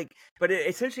 But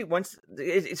essentially, once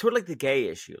it's sort of like the gay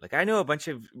issue. Like, I know a bunch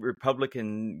of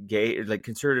Republican gay, like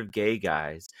conservative gay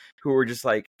guys who were just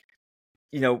like,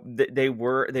 they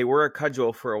were a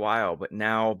cudgel for a while, but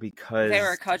now because they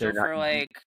were a cudgel for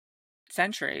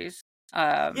centuries.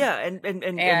 Yeah,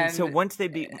 and so once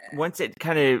it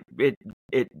kind of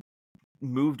it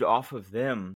moved off of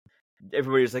them,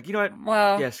 everybody's like, you know what?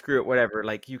 Well, yeah, screw it, whatever.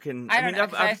 Like, you can.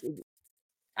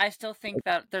 I still think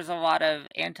that there's a lot of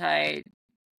anti,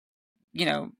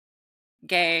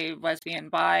 gay, lesbian,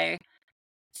 bi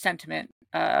sentiment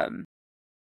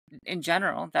in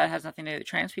general that has nothing to do with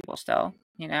trans people still.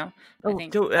 I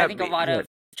think a lot of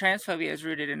transphobia is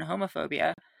rooted in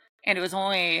homophobia, and it was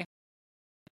only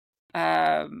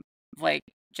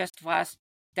just last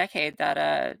decade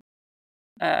that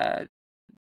the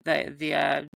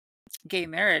gay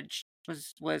marriage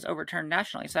was overturned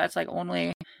nationally. So that's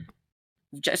only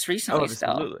just recently still.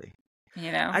 Absolutely.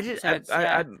 I just so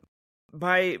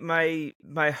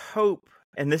my hope,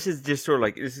 and this is just sort of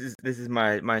like this is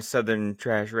my southern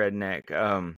trash redneck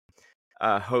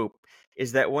hope,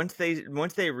 is that once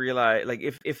they realize, like,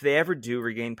 if they ever do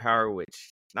regain power,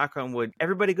 which, knock on wood,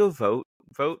 everybody go vote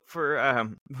for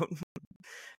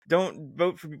don't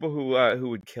vote for people who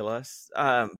would kill us,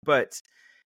 but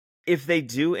if they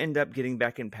do end up getting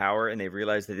back in power and they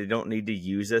realize that they don't need to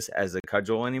use us as a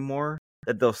cudgel anymore,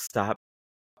 that they'll stop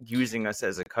using us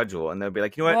as a cudgel, and they'll be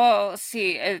like, you know what? Well,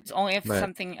 see, it's only if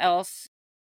something else,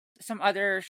 some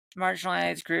other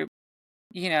marginalized group,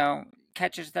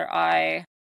 catches their eye,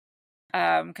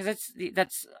 because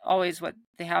that's always what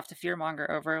they have to fearmonger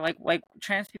over. Like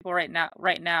trans people right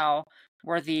now,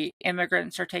 where the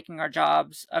immigrants are taking our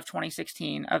jobs of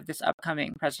 2016 of this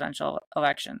upcoming presidential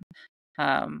election.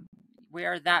 We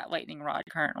are that lightning rod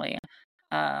currently,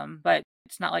 but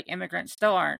it's not like immigrants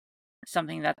still aren't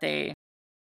something that they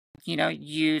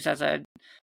use as a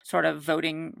sort of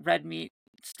voting red meat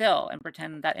still, and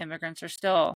pretend that immigrants are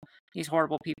still these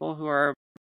horrible people who are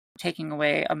taking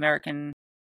away American,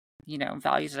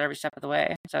 values at every step of the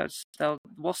way. So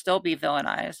we'll still be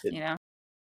villainized,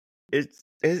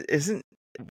 Isn't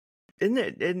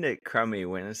it crummy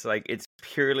when it's like it's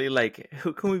purely like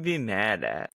who can we be mad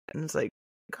at? And it's like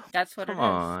that's what come it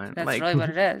on. is. That's like, really what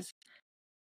it is.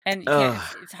 And you can't,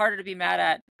 it's harder to be mad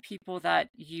at people that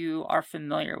you are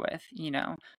familiar with,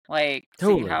 like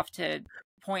so you have to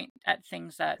point at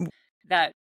things that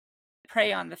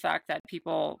prey on the fact that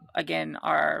people again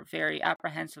are very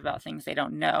apprehensive about things they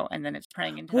don't know, and then it's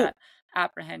preying into that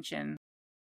apprehension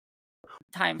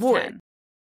times 10.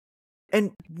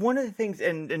 And one of the things,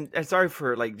 and sorry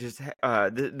for like just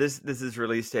this has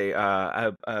released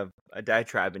a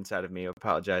diatribe inside of me. I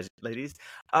apologize, ladies.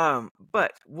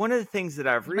 But one of the things that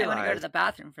I've realized, you might want to go to the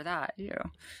bathroom for that.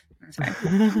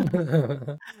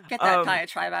 Get that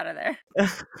diatribe out of there.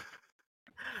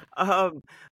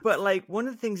 But like one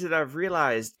of the things that I've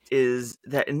realized is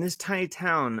that in this tiny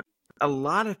town, a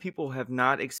lot of people have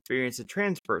not experienced a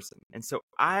trans person, and so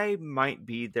I might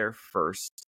be their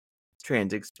first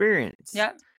trans experience.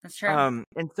 Yeah, that's true.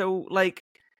 And so like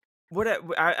what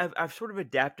I've sort of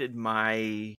adapted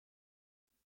my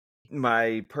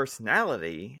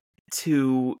personality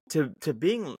to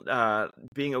being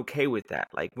okay with that.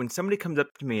 Like when somebody comes up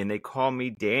to me and they call me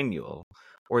Daniel,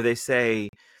 or they say,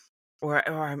 or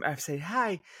I say,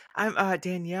 "Hi, I'm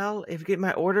Danielle. If you get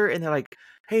my order," and they're like,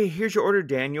 "Hey, here's your order,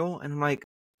 Daniel," and I'm like,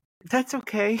 "That's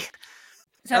okay."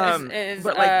 So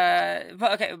but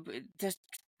okay, just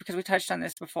because we touched on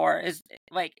this before, is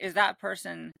that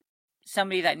person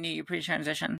somebody that knew you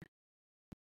pre-transition?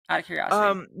 Out of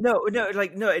curiosity. No,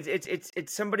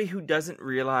 it's somebody who doesn't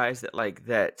realize that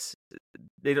that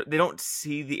they don't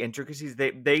see the intricacies.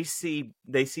 They see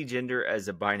gender as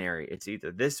a binary. It's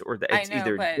either this or that. It's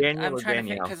either Daniel or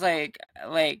Danielle. Because like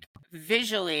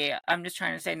visually, I'm just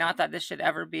trying to say, not that this should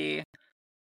ever be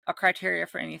a criteria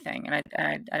for anything, and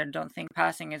I don't think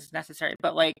passing is necessary,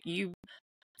 but like you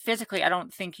physically, I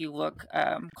don't think you look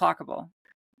clockable.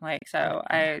 Like, so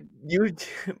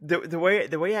the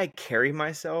way I carry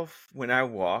myself when I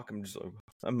walk,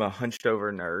 I'm a hunched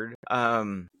over nerd.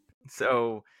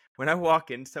 So when I walk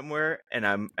in somewhere and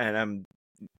I'm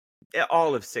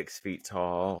all of 6 feet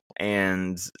tall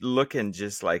and looking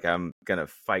just like I'm gonna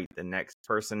fight the next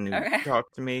person who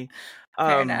talks to me,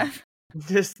 fair enough.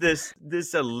 Just this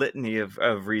a litany of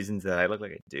reasons that I look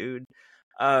like a dude.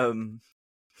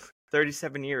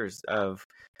 37 years of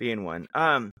being one.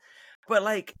 But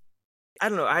like, I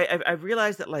don't know. I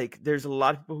realized that like there's a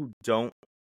lot of people who don't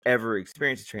ever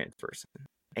experience a trans person,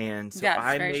 and so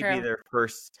I may be their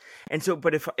first. And so,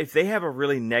 but if they have a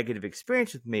really negative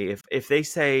experience with me, if they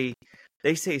say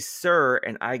sir,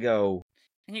 and I go,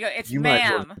 and you go, it's you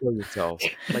ma'am. might well kill yourself.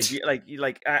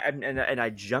 And I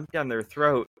jump down their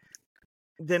throat.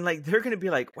 Then like they're gonna be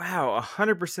like, wow,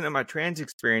 100% of my trans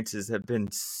experiences have been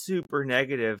super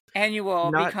negative, and you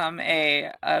will become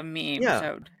a meme. Yeah.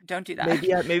 So don't do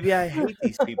that. Maybe I hate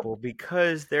these people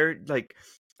because they're like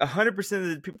 100% of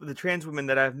the people, the trans women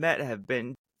that I've met, have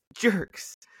been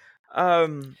jerks.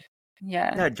 Not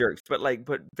jerks, but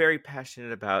very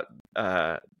passionate about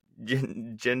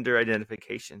gender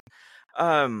identification.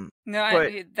 That's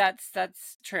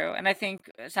true, and I think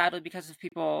sadly because of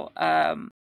people,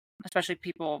 especially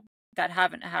people that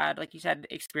haven't had, like you said,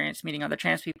 experience meeting other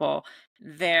trans people,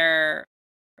 their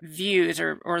views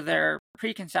or their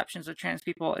preconceptions of trans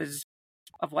people is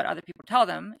of what other people tell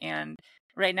them, and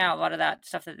right now a lot of that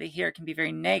stuff that they hear can be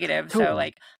very negative.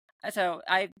 Totally. So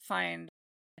I find,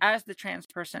 as the trans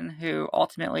person who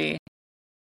ultimately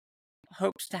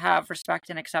hopes to have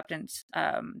respect and acceptance,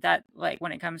 that like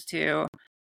when it comes to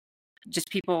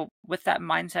just people with that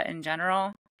mindset in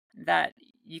general, that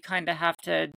you kind of have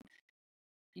to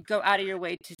go out of your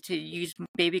way to use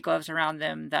baby gloves around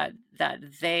them that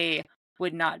they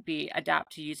would not be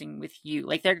adapt to using with you.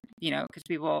 Like they're, because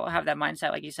people have that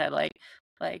mindset, like you said, like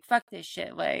fuck this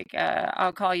shit. Like,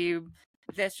 I'll call you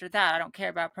this or that. I don't care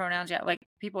about pronouns yet. Like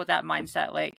people with that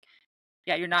mindset, like,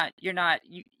 yeah, you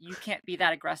can't be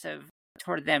that aggressive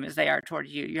toward them as they are toward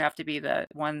you. You have to be the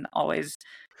one always,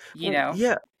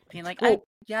 being like,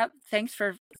 thanks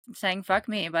for saying fuck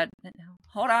me, but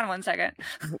hold on one second.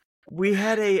 We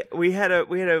had a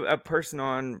person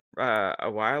on a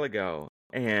while ago,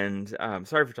 and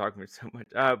sorry for talking so much.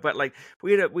 But like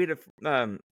we had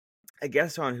a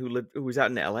guest on who was out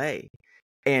in LA,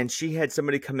 and she had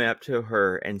somebody come up to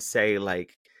her and say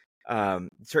like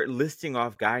start listing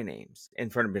off guy names in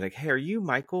front of me, like, hey, are you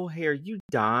Michael? Hey, are you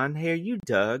Don? Hey, are you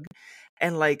Doug?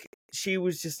 And like she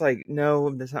was just like,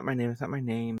 no, that's not my name. That's not my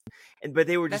name. But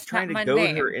they were just trying to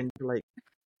goad her into like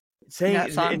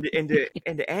saying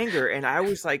into anger, and I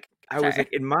was like, I was like,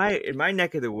 in my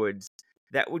neck of the woods,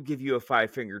 that would give you a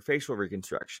 5-fingered facial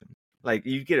reconstruction. Like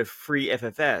you get a free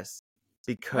FFS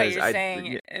because wait, you're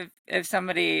saying if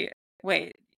somebody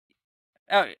who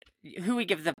would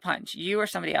give the punch, you or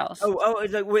somebody else?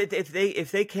 It's like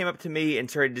if they came up to me and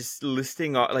started just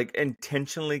listing like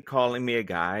intentionally calling me a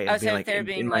guy and being like if they're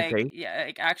being in my face,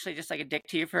 like actually just like a dick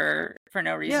to you for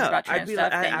no reason about trans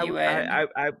stuff, like, then you would.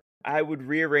 I would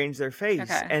rearrange their face,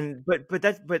 but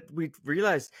we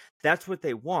realized that's what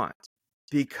they want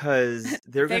because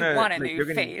they're they gonna want a new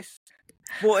face.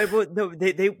 Well, no,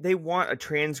 they want a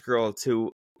trans girl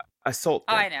to assault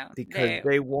them. I know because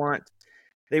they want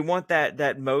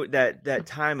that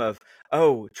time of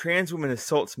trans woman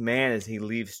assaults man as he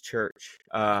leaves church,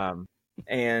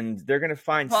 and they're gonna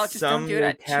find just some don't do it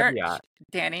at caveat. Church,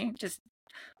 Danny. Just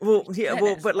but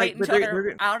wait until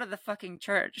they're out of the fucking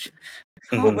church.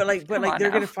 But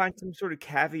they're gonna find some sort of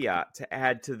caveat to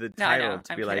add to the title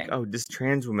to be like, this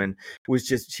trans woman was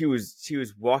just she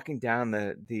was walking down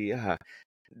the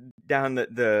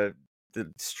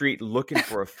street looking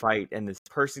for a fight, and this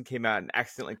person came out and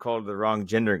accidentally called the wrong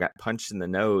gender and got punched in the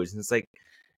nose, and it's like,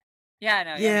 you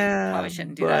probably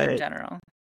shouldn't do that in general.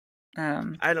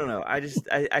 I don't know.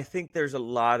 I think there's a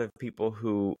lot of people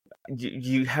who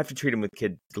you have to treat them with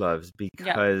kid gloves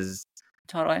because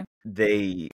totally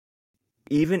they,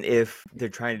 even if they're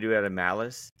trying to do it out of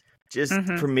malice, just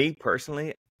for me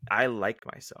personally, I like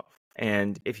myself,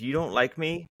 and if you don't like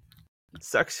me, it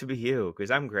sucks to be you because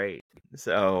I'm great.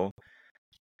 So,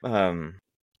 I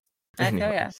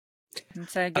feel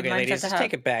it's a good okay, ladies, let's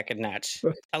take it it back a notch.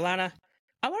 Alana,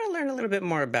 I want to learn a little bit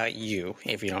more about you,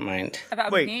 if you don't mind.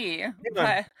 About me?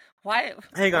 Why?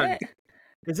 Hang on.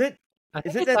 Is it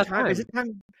that time? Is it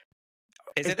time?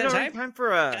 Is it that time? Time for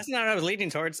That's not what I was leading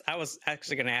towards. I was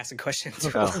actually going to ask a question.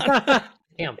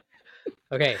 Damn.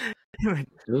 Okay.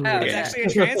 It's actually a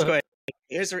trans question.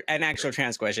 Here's an actual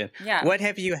trans question. Yeah. What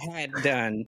have you had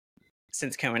done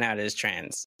since coming out as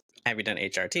trans? Have you done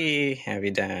HRT? Have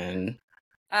you done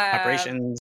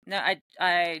operations? No,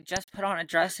 I just put on a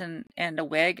dress and a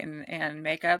wig and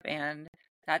makeup, and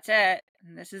that's it.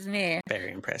 And this is me.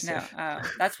 Very impressive. No,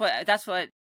 that's what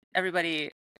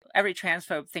every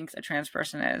transphobe thinks a trans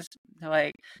person is. They're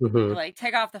like,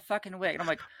 take off the fucking wig. And I'm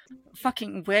like,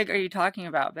 fucking wig are you talking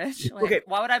about, bitch? Like,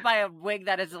 why would I buy a wig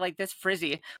that is like this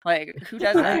frizzy? Like, who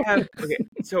does that?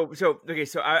 So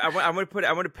I want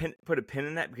to put a pin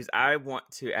in that because I want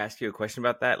to ask you a question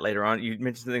about that later on. You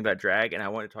mentioned something about drag, and I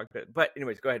want to talk about it. But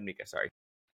anyways, go ahead, Mika. Sorry.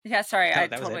 Yeah, sorry, I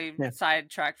totally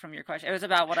sidetracked from your question. It was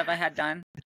about what have I had done.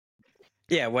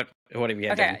 Yeah, what have you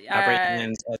had done?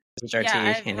 Operations,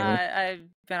 HRT? Yeah, I've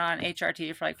been on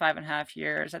HRT for like 5.5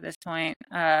 years at this point.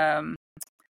 And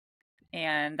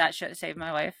that should save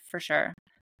my life for sure.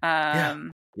 Yeah.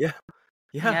 Yep.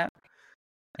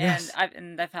 Yes.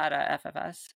 And I've had a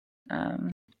FFS.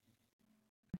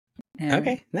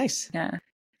 Okay, nice. Yeah.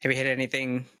 Have you had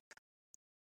anything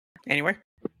anywhere?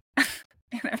 And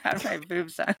I've had my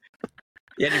boobs done.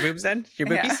 You had your boobs done? Your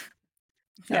boobies?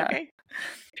 Yeah. Okay.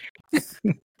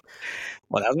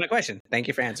 Well, that was my question. Thank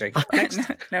you for answering. Next.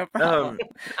 No problem.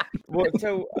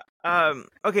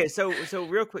 Okay, so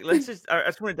real quick, I just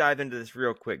want to dive into this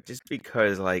real quick, just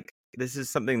because like this is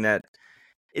something that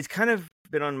it's kind of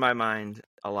been on my mind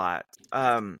a lot.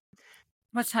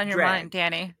 What's on your mind,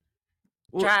 Danny?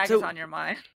 Drag is on your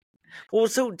mind. Well,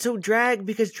 so drag,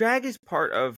 because drag is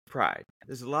part of Pride.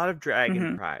 There's a lot of drag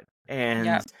in Pride,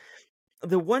 and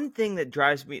the one thing that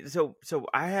drives me, so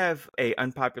I have a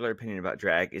unpopular opinion about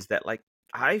drag, is that like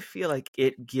I feel like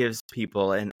it gives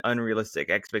people an unrealistic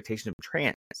expectation of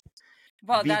trans.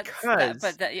 Well,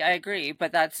 I agree,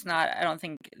 but that's not. I don't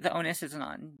think the onus isn't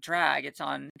on drag; it's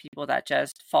on people that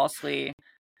just falsely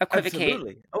equivocate.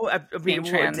 Absolutely. I mean, being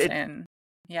trans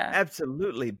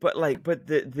absolutely. But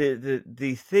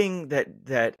the thing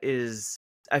that is,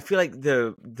 I feel like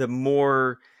the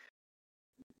more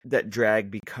that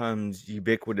drag becomes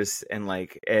ubiquitous and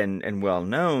and well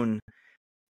known,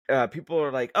 people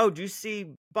are like, oh, do you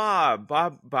see Bob?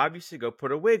 Bob used to go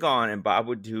put a wig on, and Bob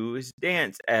would do his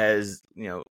dance as,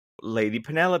 Lady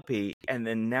Penelope, and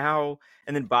then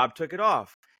Bob took it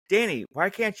off. Danny,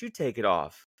 why can't you take it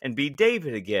off and be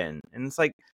David again? And it's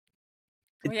like,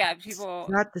 people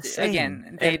not the same.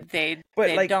 Again, they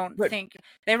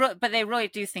really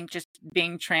do think just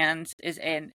being trans is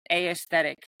an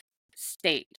aesthetic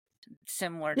state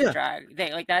similar to drag. They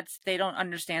don't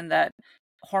understand that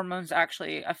hormones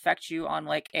actually affect you on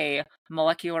like a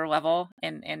molecular level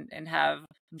and have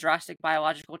drastic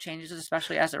biological changes,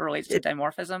 especially as it relates to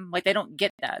dimorphism. Like they don't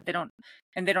get that.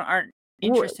 Aren't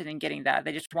interested in getting that.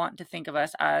 They just want to think of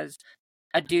us as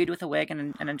a dude with a wig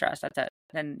and a dress. That's it.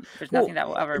 then there's nothing that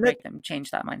will ever make them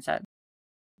change that mindset.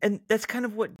 And that's kind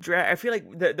of what drag. I feel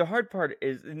like the hard part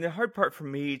is, and the hard part for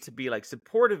me to be like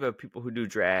supportive of people who do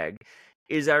drag,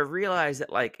 is I realize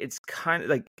that like it's kind of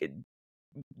like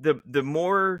the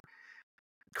more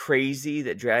crazy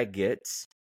that drag gets,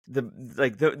 the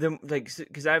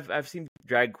because I've seen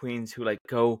drag queens who like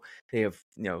go, they have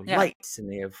lights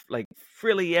and they have like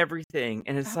frilly everything,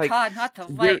 and it's God, not the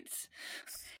lights.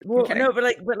 Well, no, but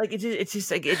it's just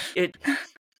like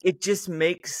it just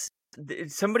makes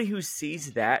somebody who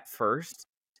sees that first.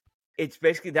 It's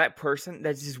basically that person.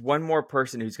 That's just one more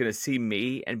person who's going to see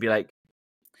me and be like,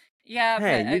 yeah,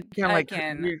 hey, but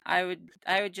again, I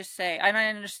would just say, and I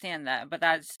understand that, but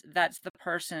that's the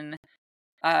person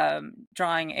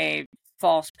drawing a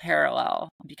false parallel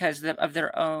because of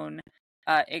their own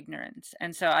ignorance.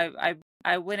 And so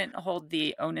I wouldn't hold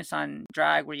the onus on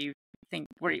drag where you think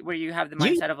where you have the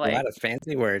mindset of like a lot of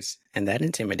fancy words, and that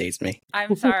intimidates me.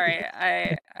 I'm sorry,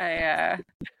 I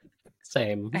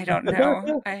same. I don't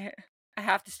know. I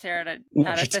have to stare at a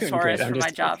thesaurus for my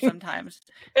job sometimes.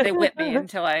 They whip me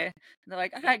until they're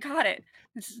like, I got it.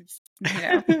 This is,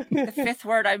 the fifth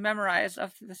word I memorized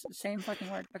of the same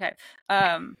fucking word. Okay.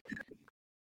 I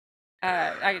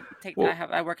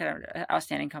work at an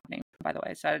outstanding company, by the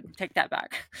way, so I take that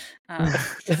back.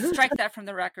 Strike that from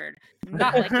the record.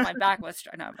 Not like my back was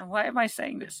no, why am I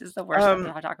saying this is the worst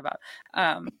thing I talk about?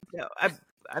 No, I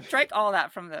strike all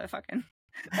that from the fucking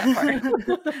that part.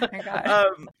 My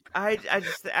God.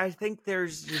 I think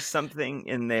there's just something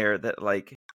in there that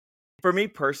like, for me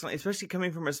personally, especially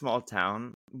coming from a small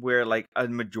town where like a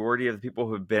majority of the people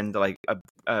who have been to like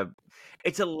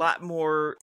it's a lot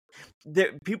more.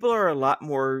 People are a lot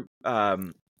more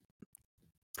the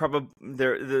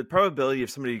probability of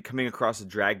somebody coming across a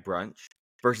drag brunch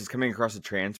versus coming across a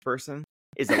trans person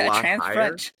is a lot trans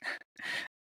higher. Brunch.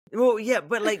 Well, yeah,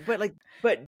 but I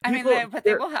mean,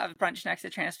 they will have brunch next to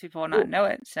trans people and not know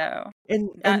it. So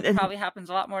that probably happens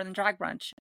a lot more than drag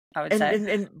brunch, I would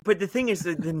say. But the thing is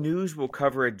that the news will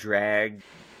cover a drag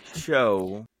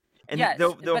show. And yes,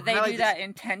 but they do this that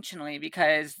intentionally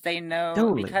because they know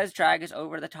Totally. because drag is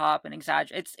over the top and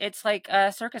exaggerate. It's like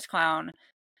a circus clown,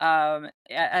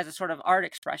 as a sort of art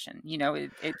expression.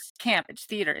 It's camp, it's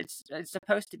theater, it's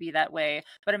supposed to be that way.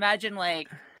 But imagine like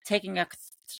taking a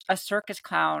circus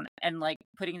clown and like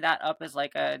putting that up as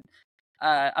like a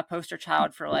poster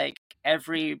child for like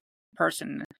every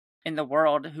person in the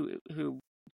world who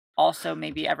also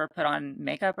maybe ever put on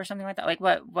makeup or something like that. Like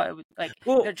what like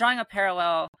they're drawing a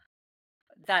parallel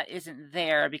that isn't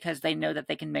there because they know that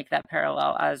they can make that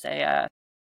parallel as a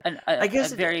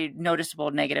very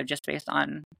noticeable negative just based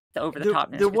on the over the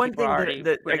topness. The one thing already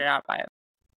weirded out by it.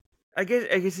 I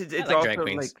guess it's like also drag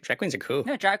queens. Drag queens are cool.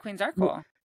 No, drag queens are cool.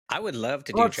 I would love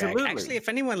to do drag. Actually, if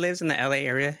anyone lives in the LA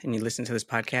area and you listen to this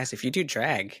podcast, if you do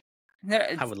drag,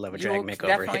 I would love a drag makeover.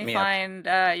 Definitely hit me find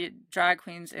drag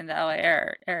queens in the LA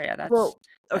area. That's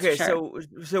okay. Sure.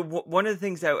 So one of the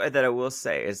things that I will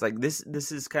say is like this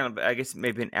is kind of, I guess,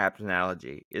 maybe an apt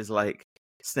analogy is like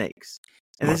snakes.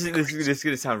 And this is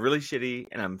going to sound really shitty,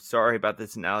 and I'm sorry about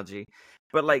this analogy,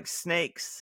 but like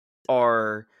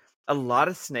a lot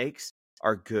of snakes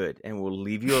are good and will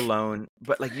leave you alone,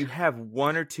 but like you have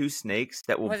one or two snakes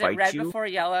that will bite you. Was it red before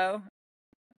yellow?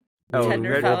 Oh,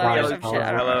 Tender red fellow, yellow, some shit.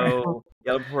 I don't know.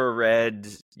 Yellow before red.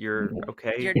 You're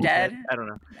okay. You're dead. I don't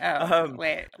know. Oh,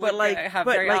 wait. But like, have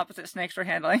very opposite snakes we're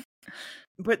handling.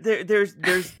 But there's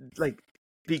like,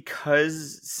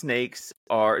 because snakes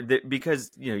are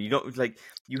because you don't like,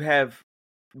 you have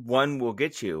one will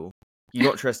get you. You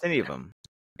don't trust any of them,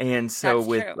 and so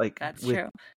that's true.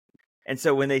 And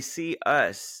so when they see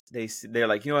us, they're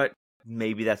like, you know what?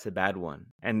 Maybe that's a bad one,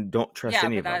 and don't trust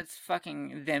any of them. Yeah, but that's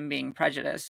fucking them being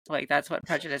prejudiced. Like that's what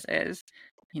prejudice is,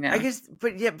 I guess,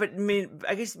 but I mean,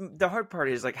 I guess the hard part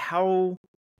is like how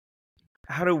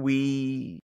do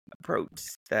we approach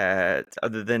that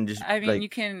other than just? I mean, you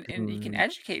can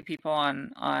educate people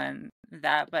on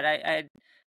that, but I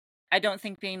don't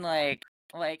think being like,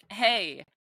 hey,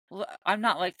 I'm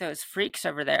not like those freaks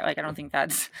over there. Like I don't think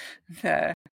that's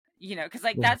the. Because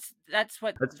like that's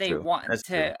what they want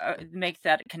to make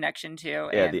that connection to.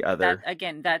 Yeah, and the other.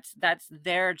 That's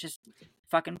their just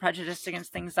fucking prejudice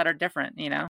against things that are different,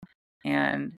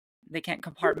 and they can't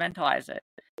compartmentalize it.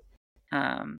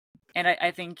 And I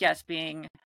think, yes, being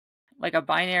like a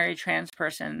binary trans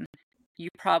person, you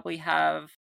probably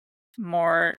have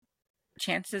more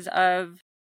chances of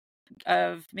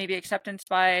maybe acceptance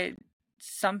by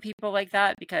some people like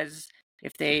that, because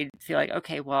if they feel like,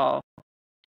 okay, well,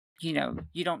 you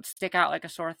don't stick out like a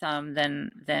sore thumb, then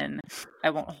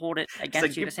I won't hold it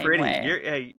against you the same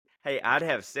way. Hey, I'd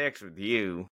have sex with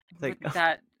you. Like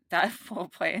that will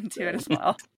play into it as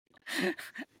well.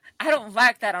 I don't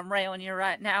like that I'm railing you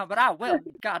right now, but I will.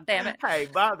 God damn it! Hey,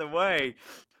 by the way,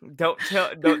 don't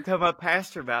tell my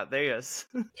pastor about this.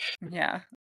 Yeah.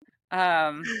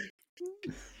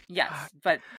 Yes,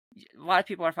 but a lot of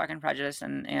people are fucking prejudiced,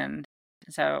 and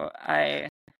so I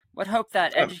would hope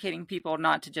that educating people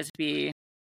not to just be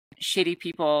shitty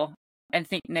people and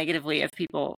think negatively of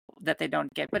people that they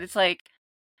don't get. But it's like,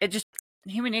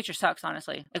 human nature sucks,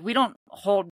 honestly. Like, we don't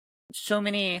hold so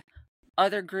many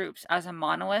other groups as a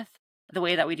monolith the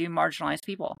way that we do marginalized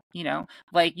people, you know?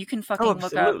 Like, you can fucking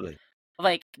look up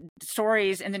like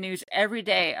stories in the news every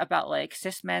day about like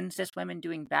cis men, cis women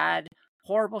doing bad,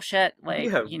 horrible shit. Like,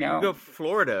 you know, you go to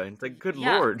Florida and it's like, good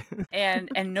Lord. and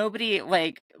nobody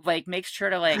like makes sure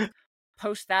to like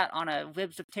post that on a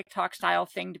libs of TikTok style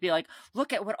thing to be like,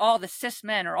 look at what all the cis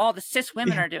men or all the cis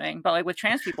women are doing. But like with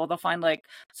trans people, they'll find like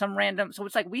some random. So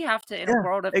it's like, we have to, in a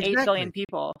world of 8 billion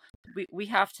people, we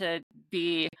have to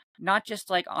be not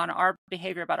just like on our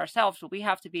behavior about ourselves, but we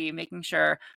have to be making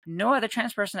sure no other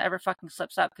trans person ever fucking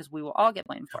slips up, because we will all get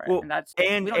blamed for it. Well, and that's,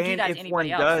 and we don't do that if to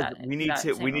anybody one else.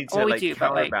 does, we need to like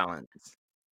counterbalance.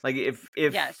 Like if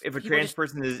a trans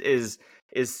person is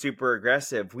super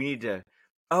aggressive, we need to.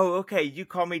 Oh, okay. You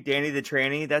call me Danny the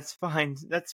tranny. That's fine.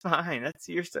 That's fine.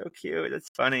 You're so cute. That's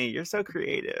funny. You're so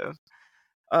creative.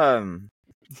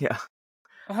 Yeah.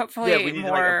 Hopefully, we need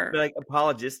more to like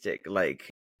apologistic.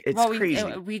 Like, it's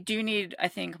crazy. We do need, I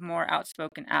think, more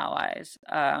outspoken allies.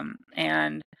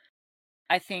 And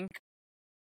I think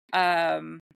a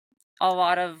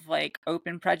lot of like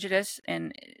open prejudice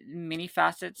in many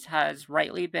facets has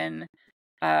rightly been,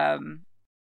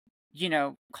 you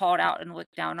know, called out and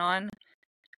looked down on.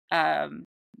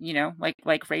 You know, like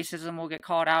racism will get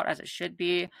called out as it should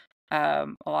be. A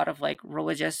lot of like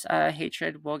religious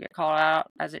hatred will get called out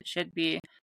as it should be.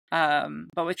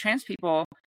 But with trans people,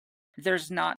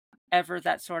 there's not ever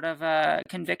that sort of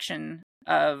conviction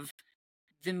of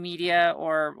the media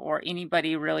or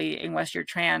anybody really, unless you're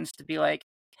trans, to be like,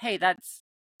 hey, that's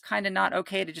kind of not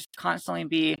okay to just constantly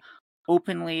be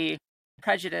openly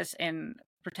prejudiced and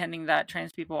pretending that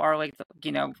trans people are like,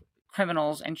 you know,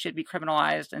 criminals and should be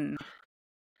criminalized. And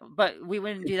but we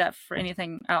wouldn't do that for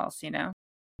anything else, you know,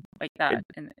 like that,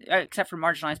 and except for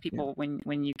marginalized people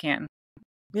when you can.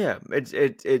 Yeah,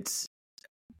 it's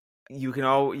you can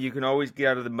always get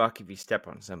out of the muck if you step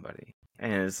on somebody,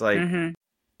 and it's like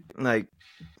like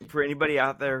for anybody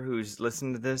out there who's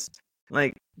listening to this,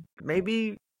 like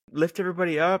maybe lift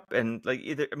everybody up, and like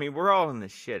we're all in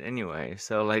this shit anyway,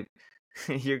 so like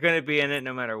you're gonna be in it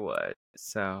no matter what.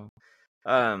 So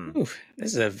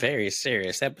this is a very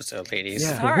serious episode, ladies.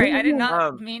 Yeah. Sorry, I did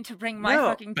not mean to bring my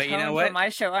fucking tone, you know, from my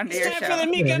show onto your show. It's time for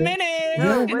the Mika Minute!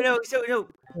 No.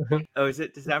 Oh,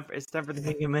 it's time for the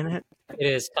Mika Minute? It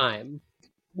is time.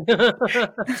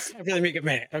 It's time for the Mika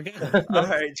Minute, okay? All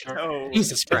right, Joe.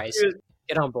 Jesus Christ.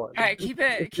 Get on board. All right, keep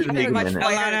it much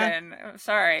lighter then.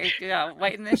 Sorry,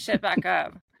 lighten this shit back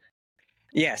up.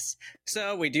 Yes.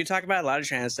 So we do talk about a lot of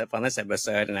trans stuff on this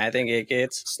episode, and I think it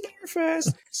gets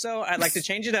Starfest. So I'd like to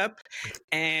change it up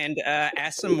and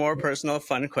ask some more personal,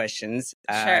 fun questions,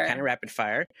 kind of rapid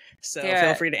fire. So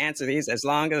feel free to answer these as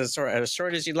long as as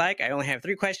short as you like. I only have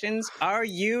 3 questions. Are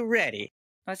you ready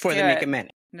for the Mika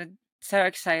Minute? So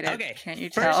excited. Okay. Can't you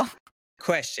tell? First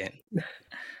question.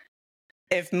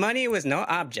 If money was no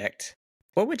object,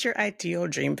 what would your ideal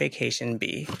dream vacation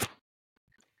be?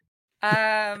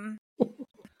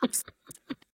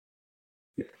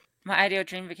 My ideal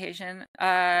dream vacation,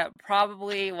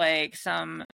 probably like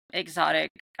some exotic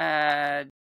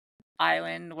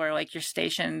island where like you're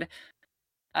stationed,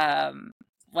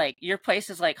 like your place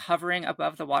is like hovering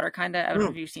above the water, kind of. I don't know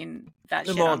if you've seen that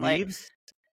shit on like,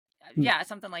 yeah,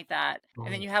 something like that.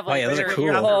 And then you have like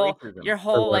your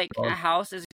whole like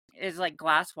house is like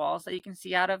glass walls that you can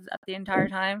see out of at the entire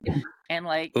time, and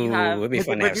like you have it'd be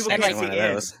fun to have sex in one of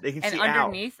those. And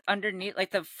underneath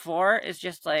like the floor is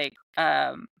just like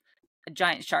a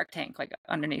giant shark tank like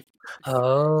underneath.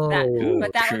 But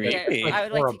that would be I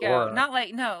would like to go, not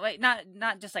like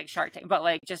not just like Shark Tank, but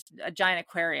like just a giant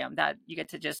aquarium that you get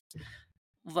to just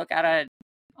look at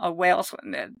a whale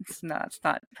swim. It's not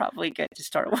probably good to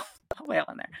start a whale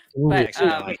in there. But actually,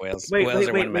 I like whales. Whales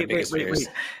are one of my biggest fears.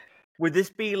 Would this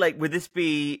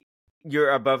be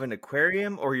you're above an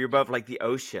aquarium, or you're above like the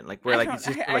ocean, like where like it's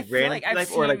just like random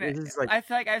life, or like this is like? I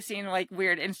feel like I've seen like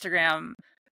weird Instagram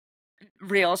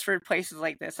reels for places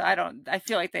like this. I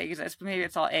feel like they exist, but maybe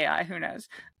it's all AI. Who knows?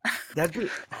 That'd be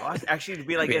awesome. Actually, to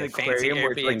be like an aquarium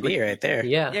where it's like right there.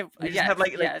 Yeah, just have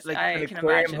like an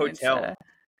aquarium hotel.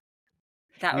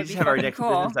 That would be just have our next cool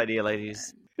business idea,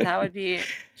 ladies. That would be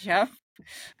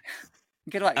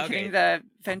Good luck getting the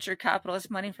venture capitalist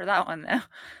money for that one, though.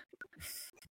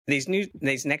 These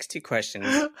next 2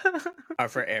 questions are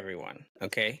for everyone,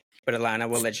 okay? But Alana,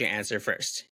 we'll let you answer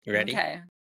first. You ready?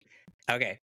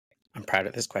 Okay. I'm proud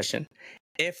of this question.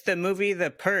 If the movie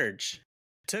The Purge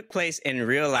took place in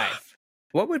real life,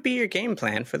 what would be your game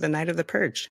plan for the night of the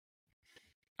purge?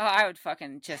 Oh, I would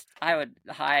I would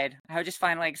hide. I would just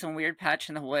find like some weird patch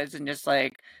in the woods and just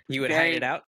like... You would hide it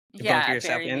out? Yeah,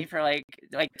 bury me for like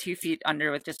 2 feet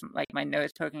under with just like my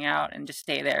nose poking out and just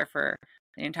stay there for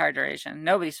the entire duration.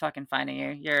 Nobody's fucking finding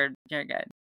you. You're good.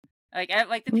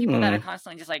 Like the people that are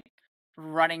constantly just like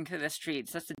running through the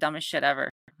streets. That's the dumbest shit ever.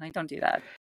 Like, don't do that.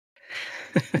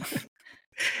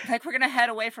 Like, we're gonna head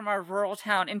away from our rural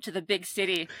town into the big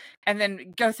city and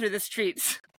then go through the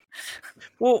streets.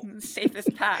 Well,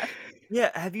 safest path.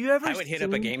 Yeah, have you ever? I would hit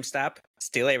up a GameStop,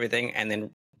 steal everything, and then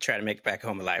try to make it back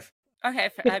home alive. Okay,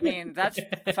 I mean that's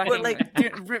fucking.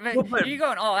 You're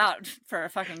going all out for a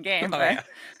fucking game. But...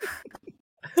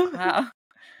 Wow.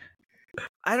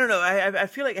 I don't know. I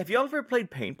feel like, have you all ever played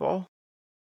paintball?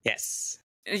 Yes.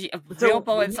 Real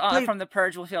bullets from the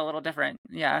Purge will feel a little different.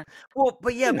 Yeah. Well,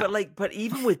 but but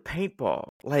even with paintball,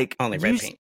 like only red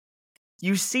paint.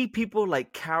 You see people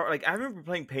like cower. Like, I remember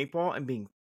playing paintball and being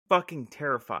fucking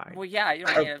terrified. Well, yeah, you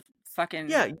don't need a fucking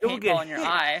paintball in your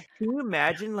eye. Can you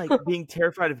imagine like being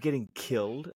terrified of getting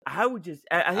killed? I would just.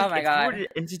 I think if you were to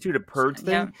institute a purge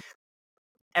thing,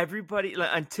 everybody,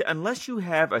 unless you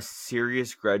have a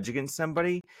serious grudge against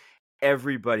somebody,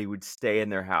 everybody would stay in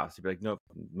their house. You'd be like, no.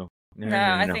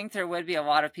 I think there would be a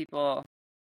lot of people.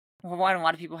 Well, one, a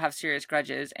lot of people have serious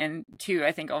grudges, and 2,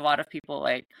 I think a lot of people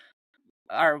like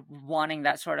are wanting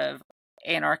that sort of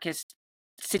anarchist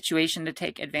situation to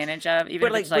take advantage of.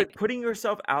 Even if it's like putting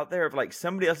yourself out there of like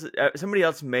somebody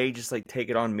else may just like take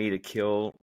it on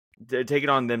take it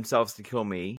on themselves to kill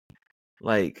me.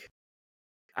 Like,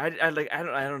 I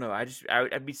don't know.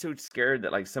 I'd be so scared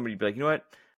that like somebody'd be like, you know what?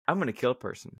 I'm gonna kill a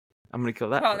person. I'm gonna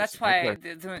kill that. Well, that's why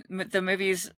the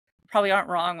movies probably aren't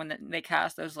wrong when they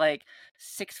cast those like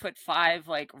 6'5"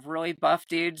 like really buff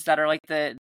dudes that are like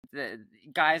the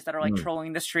guys that are like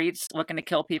trolling the streets looking to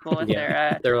kill people with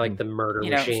they're like the murder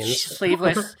machines,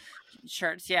 sleeveless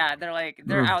shirts. Yeah,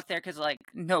 they're out there because like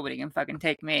nobody can fucking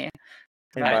take me.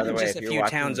 And by the way, just a few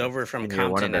towns over from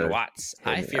Compton and Watts,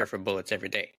 I fear for bullets every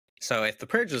day. So if the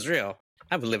Purge was real,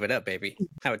 I would live it up, baby.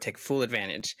 I would take full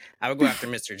advantage. I would go after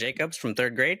Mr. Jacobs from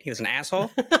 3rd grade. He was an asshole.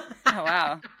 Oh,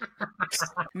 wow.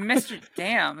 Mr.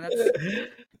 Damn. That's...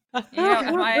 You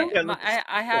know,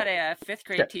 I had a 5th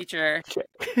grade teacher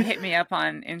hit me up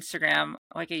on Instagram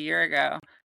like a year ago.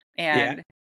 And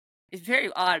it's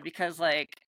very odd because,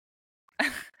 like,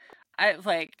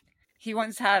 he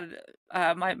once had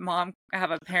my mom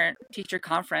have a parent-teacher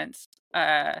conference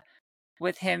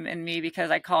with him and me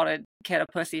because I called a kid a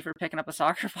pussy for picking up a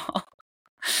soccer ball.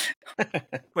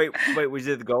 Wait, was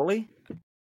it the goalie?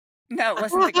 No, it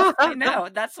wasn't the goalie. No,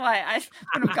 that's why I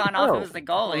would have gone off. It was the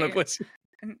goalie.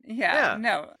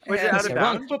 No. Was it out of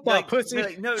bounds? Football pussy.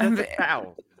 Like, no, that's a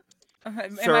foul.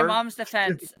 In my mom's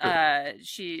defense,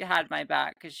 she had my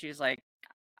back because she was like,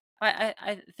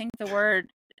 I think the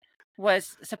word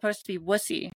was supposed to be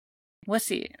wussy.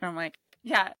 And I'm like,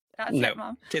 yeah. That's it,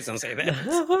 Mom. Kids don't say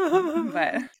that.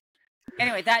 But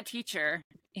anyway, that teacher,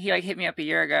 he like hit me up a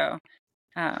year ago.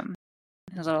 It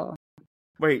was a little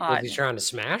odd. Was he trying to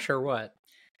smash or what?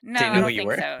 No, I don't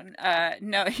think so.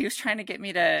 No, he was trying to get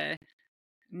me to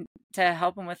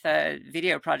help him with a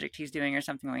video project he's doing or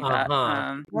something like that.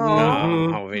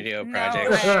 Video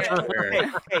project.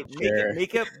 Hey,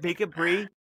 make up Bree.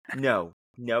 No.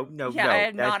 Yeah, I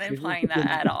am not implying that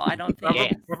at all. I don't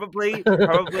think probably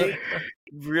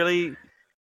really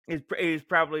is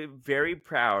probably very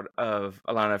proud of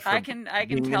Alana. I can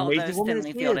tell those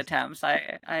thinly field attempts.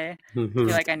 I feel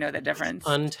like I know the difference.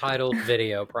 Untitled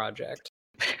video project.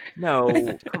 No,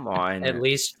 come on. At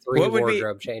least 3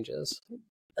 wardrobe changes.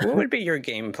 What would be your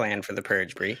game plan for the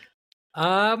Purge, Bree?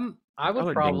 I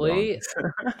would probably.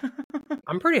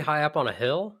 I'm pretty high up on a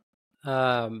hill.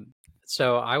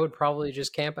 So I would probably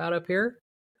just camp out up here.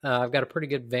 I've got a pretty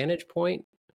good vantage point,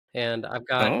 and I've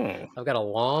got a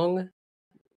long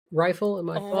rifle in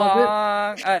my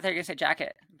closet. They're gonna say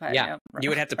jacket, but yeah, you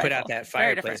would have to put out that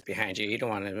fireplace behind you. You don't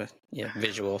want to,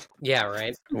 visual. Yeah,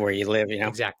 right. Where you live,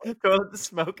 exactly. Go let the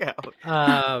smoke out.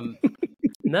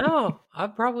 No,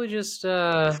 I'd probably just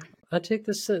I take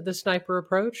the sniper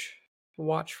approach.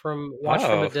 Watch from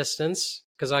a distance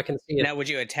because I can see it. Now, would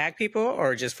you attack people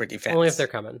or just for defense? Only if they're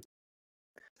coming.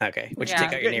 Okay. Would you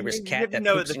take out your neighbor's cat that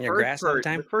poops in your grass all the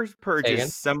time? The first purge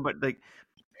is somebody like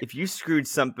if you screwed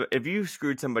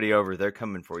somebody over, they're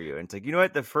coming for you. And it's like, you know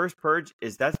what? The first purge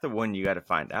that's the one you got to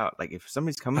find out. Like if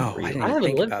somebody's coming for you. I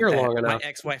haven't lived here long enough. My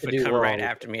ex-wife would come right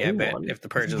after me. I bet if the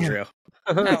purge was real.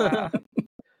 Oh, wow.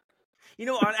 You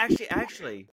know,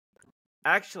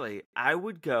 actually, I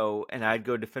would go and I'd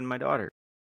go defend my daughter.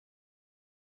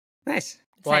 Nice.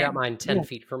 Well, I got mine 10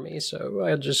 feet from me, so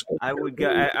I just. I would go.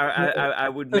 I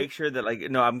would make sure that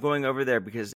no, I'm going over there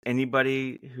because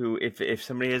anybody who, if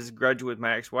somebody has a grudge with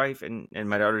my ex-wife and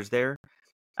my daughter's there,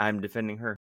 I'm defending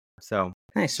her. So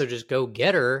nice. So just go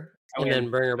get her and then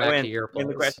bring her back to your place.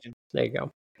 The question. There you go.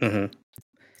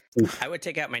 Mm-hmm. I would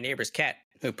take out my neighbor's cat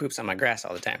who poops on my grass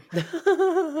all the time.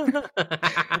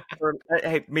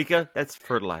 Hey, Mika, that's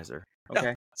fertilizer. Okay.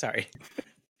 Oh, sorry.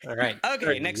 All right.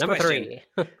 Okay, next Number question.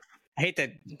 3. I hate to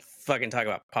fucking talk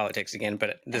about politics again,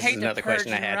 but this is another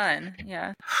question I had. Run.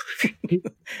 Yeah.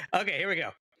 Okay, here we go.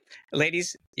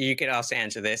 Ladies, you can also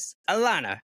answer this.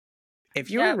 Alana,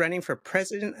 if you were running for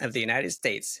president of the United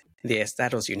States, the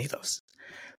Estados Unidos,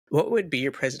 what would be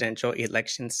your presidential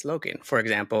election slogan? For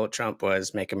example, Trump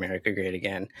was Make America Great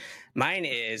Again. Mine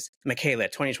is Michaela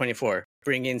 2024,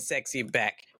 bring in sexy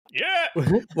back. Yeah.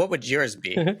 What would yours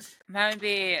be? Mine would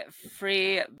be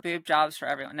free boob jobs for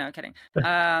everyone. No, kidding.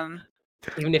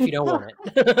 Even if you don't want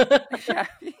it. Yeah,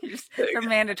 they're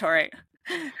mandatory.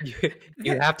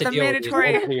 You have to deal with these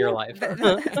in your life.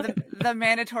 The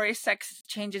mandatory sex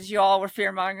changes you all were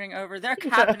fear-mongering over, they're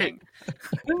happening.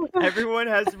 Everyone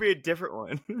has to be a different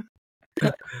one.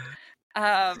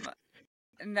 I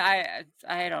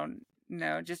don't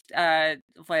know. Just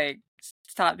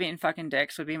stop being fucking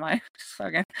dicks would be my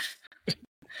slogan.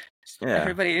 Yeah.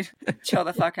 Everybody chill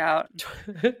the fuck out.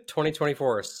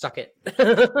 2024, suck it.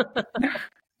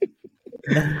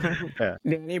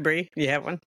 Danny, Bree, do you have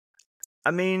one?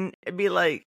 I mean, it'd be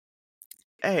like,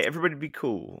 hey, everybody be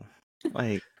cool.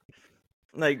 Like,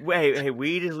 hey,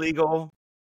 weed is legal.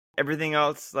 Everything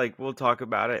else, we'll talk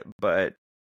about it. But,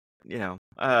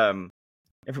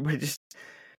 everybody just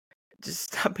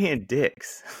stop being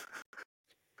dicks.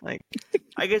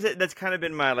 I guess that's kind of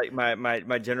been my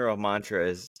general mantra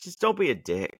is just don't be a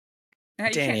dick.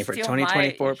 Danny, for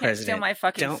 2024 president, steal my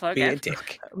fucking don't slogan. be a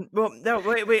dick. Well, no,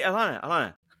 wait,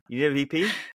 Alana, you need a VP?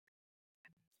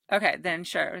 Okay, then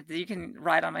sure, you can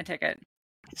ride on my ticket.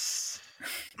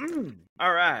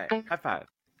 All right, high five.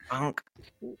 Alana,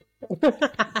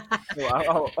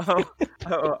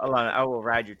 I will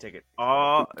ride your ticket.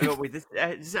 Oh, wait, this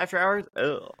is after hours?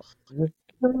 Ugh.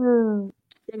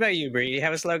 What about you, Bree? You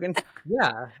have a slogan?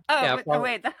 Yeah.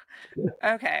 Wait.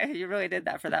 Okay, you really did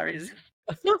that for that reason.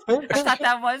 I thought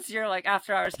that was your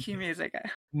after hours cue music.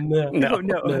 No.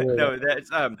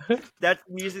 That's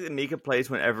music that Mika plays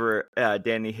whenever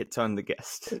Danny hits on the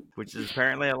guest, which is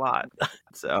apparently a lot.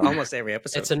 So almost every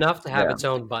episode. It's enough to have its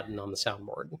own button on the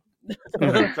soundboard.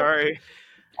 Sorry,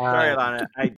 Alana.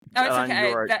 It's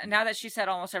okay. Now that she said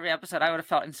almost every episode, I would have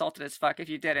felt insulted as fuck if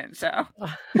you didn't. So,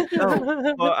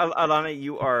 well, Alana,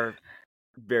 you are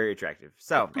very attractive.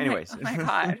 So, anyways, oh my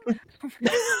god.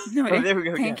 There we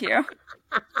go. Thank you.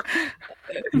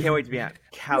 Can't wait to be out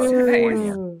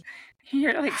California.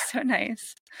 You're so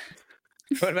nice.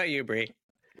 What about you, Bree?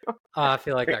 I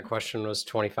feel like that question was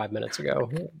 25 minutes ago.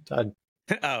 Oh,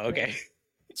 okay.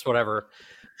 It's whatever.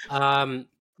 Brondo.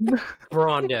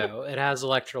 It has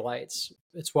electrolytes.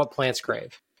 It's what plants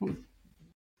crave.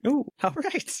 Oh, all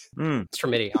right. It's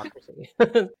from Idiocracy.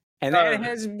 And that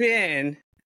has been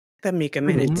the Mika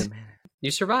Minute.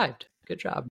 You survived. Good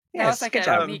job. Yes, that was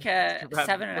a Mika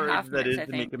 7.5 minutes. That is I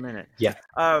the think. Mika Minute. Yeah.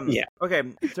 Yeah. Okay.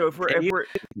 So if we're into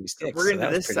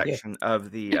this section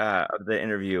of the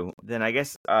interview, then I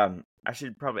guess I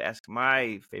should probably ask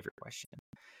my favorite question,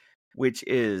 which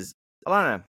is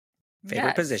Alana.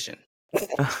 Favorite position.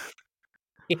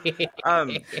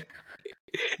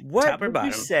 What Top or would bottom?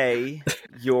 you say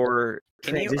your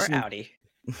Innie or outie?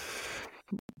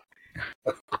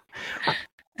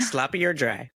 Sloppy or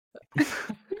dry?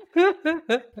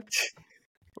 We're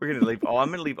gonna leave all. I'm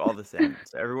gonna leave all this in,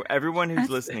 so everyone who's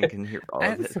listening can hear all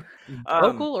of it.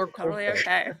 Local or totally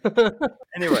okay.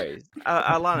 Anyways,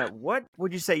 Alana, what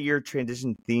would you say your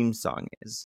transition theme song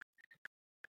is?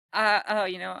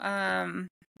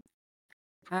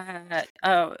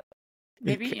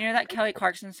 Maybe you know that Kelly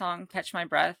Clarkson song "Catch My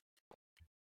Breath."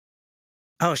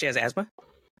 Oh, she has asthma?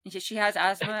 She has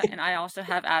asthma, and I also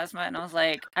have asthma, and I was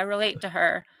like, I relate to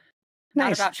her.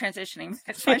 Not about transitioning.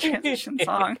 It's my transition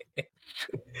song.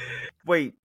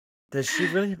 Wait, does she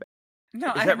really have...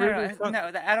 No, I don't think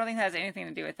that has anything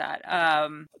to do with that.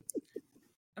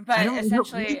 But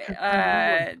essentially,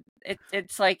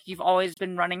 it's like you've always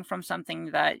been running from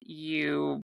something that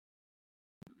you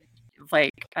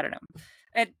like. I don't know.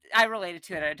 I related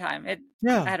to it at a time.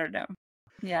 I don't know.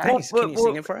 Yeah. Nice. Can you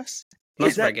sing it for us?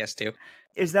 Most of our guests do.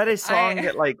 Is that a song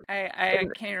that like I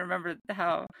can't even remember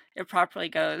how it properly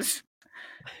goes.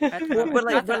 Not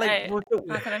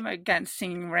that I'm against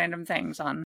singing random things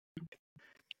on.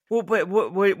 Well, but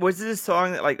what was it a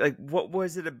song that like what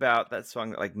was it about that song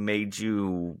that like made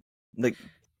you like?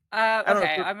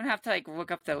 Okay, I'm gonna have to like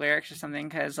look up the lyrics or something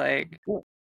because like.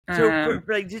 So for,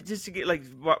 like just to get like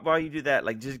while you do that,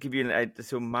 like just to give you an idea.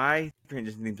 So my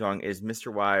transition theme song is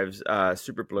Mr. Wives'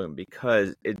 Super Bloom,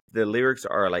 because the lyrics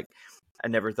are like, I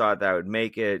never thought that I would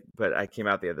make it, but I came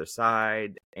out the other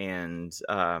side, and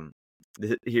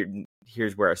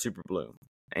here's where I super bloom.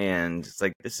 And it's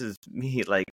like, this is me,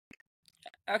 like.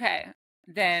 Okay,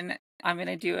 then I'm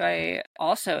gonna do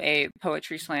also a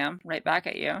poetry slam right back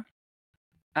at you.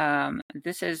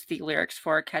 This is the lyrics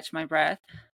for Catch My Breath.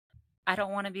 I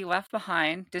don't want to be left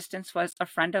behind. Distance was a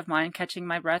friend of mine, catching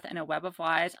my breath in a web of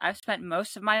lies. I've spent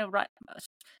most of my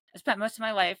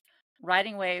life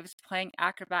riding waves, playing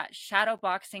acrobat, shadow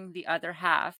boxing the other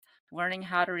half, learning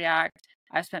how to react.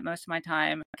 I've spent most of my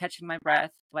time catching my breath,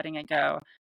 letting it go,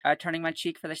 turning my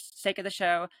cheek for the sake of the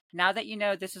show. Now that you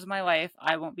know this is my life,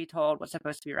 I won't be told what's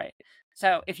supposed to be right.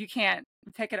 So if you can't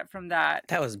pick it up from that.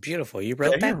 That was beautiful. You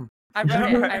wrote that? I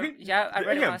wrote it. I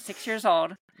wrote it when I was 6 years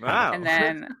old. Wow. And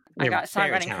then I got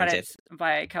songwriting credits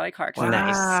by Kelly Clarkson.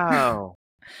 Wow.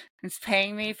 It's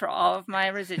paying me for all of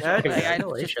my residuals. Like, I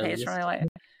just pays for my life.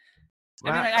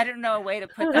 Wow. I mean, like, I didn't know a way to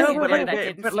put that in there that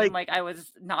didn't seem like I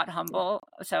was not humble.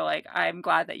 So, like, I'm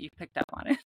glad that you picked up on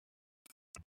it.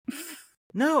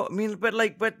 No, I mean, but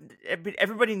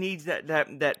everybody needs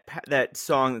that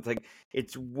song that's like,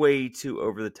 it's way too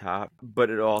over the top,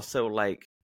 but it also like,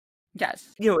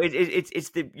 yes, you know,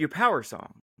 it's your power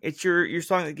song. It's your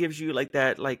song that gives you like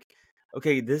that, like,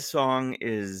 okay, this song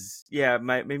is, yeah,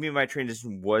 maybe my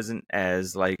transition wasn't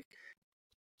as like,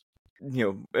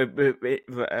 you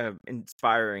know,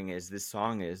 inspiring as this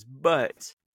song is,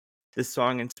 but this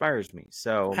song inspires me.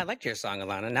 So I liked your song,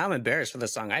 Alana. Now I'm embarrassed for the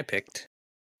song I picked.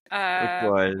 Which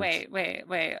was wait.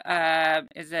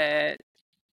 Is it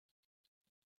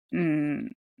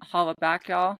Holla Back,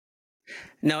 y'all?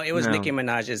 No, it was Nicki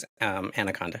Minaj's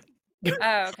Anaconda.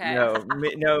 Oh, okay.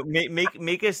 No,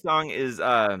 Mika's song is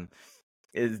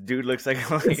Dude Looks Like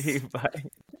a Lady by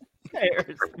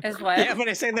Is what? Yeah, but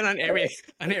I say that on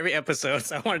every episode,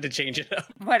 so I wanted to change it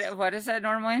up. What is that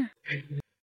normally?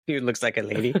 Dude Looks Like a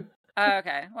Lady. Oh,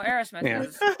 okay. Well, Aerosmith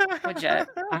is legit.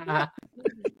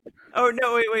 Oh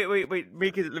no! Wait!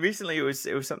 Mika, recently it was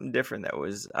something different. That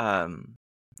was I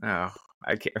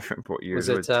can't remember what year was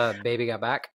it. Baby Got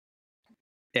Back?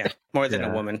 Yeah, More Than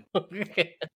a Woman.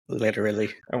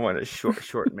 Literally, I want a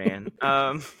short man.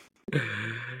 Oh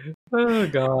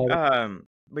God.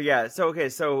 But yeah. So okay.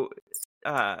 So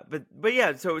but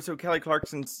yeah. So Kelly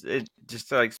Clarkson's it just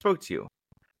like spoke to you.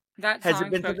 That has song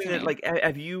it been spoke something to that me. like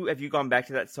have you gone back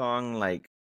to that song like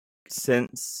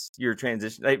since your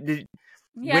transition? Like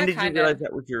when did you realize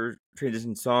that was your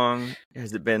transition song?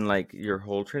 Has it been like your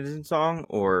whole transition song,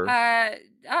 or?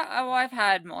 Well, I've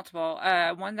had multiple.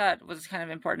 One that was kind of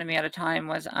important to me at a time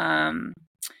was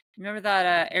remember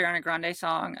that Ariana Grande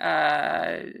song?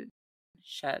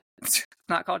 Shit, it's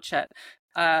not called Shit.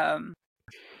 Fuck.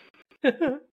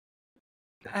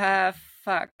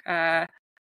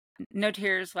 No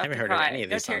Tears Left to Cry. Never heard of any of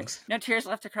these songs. No Tears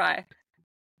Left to Cry.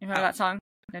 You remember that song?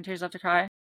 No Tears Left to Cry.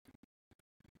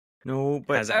 No,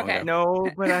 but okay. No,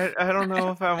 but I don't know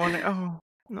if I want to. Oh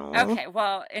no. Okay,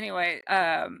 well, anyway,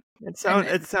 it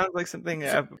sounds like something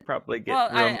I would probably get. Well,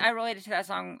 I related to that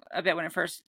song a bit when it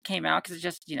first came out because it's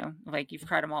just, you know, like you've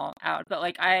cried them all out. But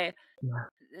like my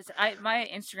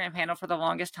Instagram handle for the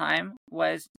longest time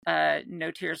was No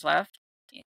Tears Left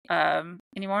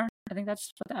anymore. I think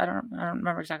that's what I don't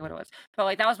remember exactly what it was, but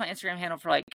like that was my Instagram handle for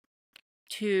like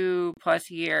 2+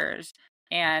 years.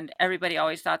 And everybody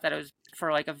always thought that it was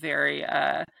for like a very,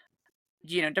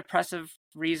 you know, depressive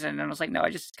reason. And I was like, no,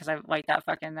 just because I like that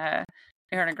fucking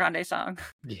Ariana Grande song.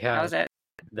 Yeah, that was it.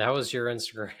 That was your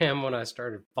Instagram when I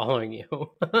started following you.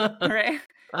 Right?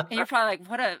 And you're probably like,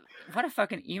 what a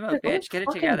fucking emo bitch. Get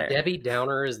it together. Debbie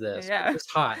Downer is this? Yeah, it's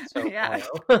hot. So yeah.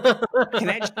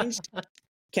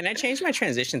 Can I change my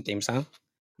transition theme song?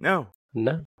 No.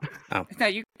 No,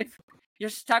 you're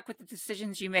stuck with the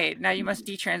decisions you made. Now you must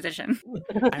detransition.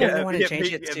 I really want to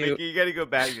change it to. Mickey, you got to go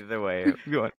back the other way.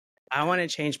 I want to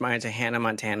change mine to Hannah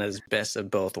Montana's "Best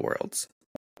of Both Worlds."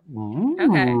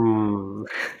 Okay.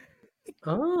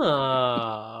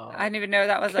 Oh. I didn't even know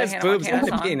that was a Hannah Montana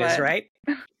song. Penis, right?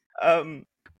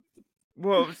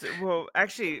 Well,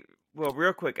 actually,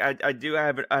 real quick, I do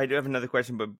have another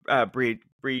question, but Bree,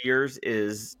 yours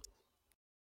is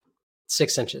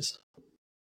 6 inches.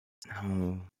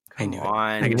 Oh, I knew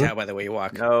on. it. I can tell by the way you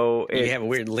walk. No, you have a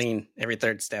weird lean every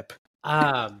third step.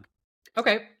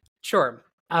 Okay, sure.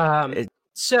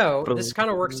 So this kind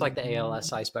of works like the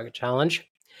ALS Ice Bucket Challenge.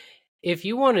 If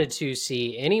you wanted to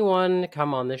see anyone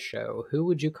come on this show, who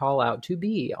would you call out to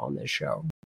be on this show?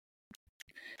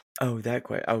 Oh, that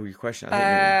question. Oh, your question.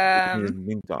 I think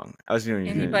Ming Dong. I was going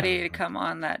to anybody to come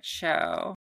on that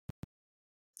show.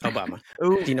 Obama.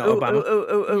 Do you know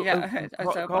Obama? Yeah,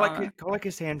 call it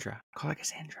Cassandra. Call it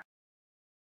Cassandra.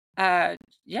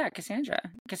 Yeah, Cassandra.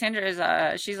 Cassandra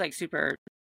is she's like super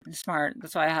smart.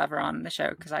 That's why I have her on the show,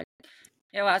 because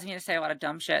it allows me to say a lot of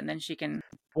dumb shit, and then she can.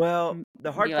 Well,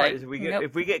 the hard part is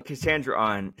if we get Cassandra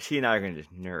on, she and I are going to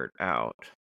just nerd out.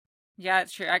 Yeah,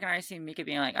 it's true. I can already see Mika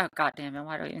being like, "Oh, God damn it!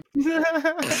 Why do we? What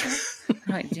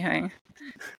am I doing?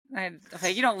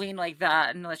 You don't lean like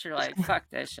that unless you're like, fuck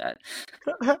this shit."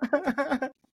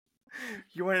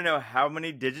 You want to know how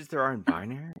many digits there are in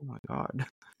binary? Oh my God,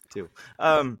 2.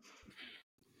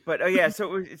 But yeah.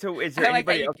 So is there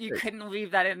anybody else? You couldn't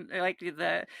leave that in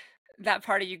that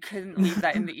part of you couldn't leave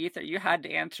that in the ether. You had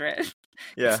to answer it.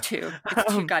 Yeah, it's 2.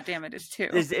 It's 2. God damn it! It's 2.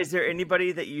 Is there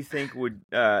anybody that you think would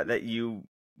that you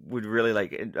would really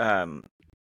like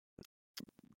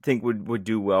think would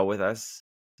do well with us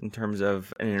in terms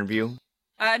of an interview?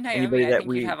 Naomi, I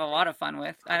think you'd have a lot of fun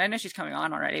with. I know she's coming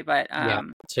on already, but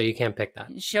so you can't pick that.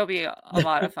 She'll be a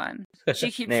lot of fun. She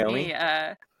keeps me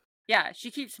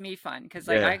she keeps me fun, because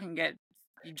I can get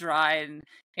dry and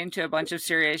into a bunch of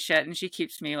serious shit, and she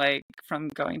keeps me from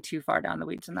going too far down the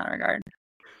weeds in that regard.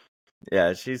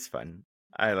 Yeah, she's fun.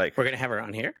 We're gonna have her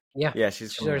on here. Yeah,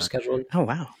 she's already scheduled. Oh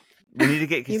wow. We need to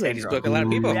get you ladies book a lot of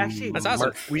people. Actually, that's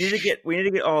awesome. We need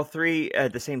to get all 3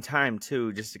 at the same time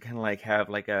too, just to kind of have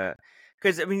a.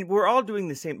 Because we're all doing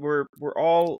the same. We're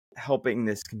all helping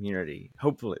this community.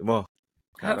 Hopefully, well,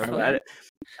 I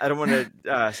don't want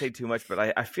to say too much, but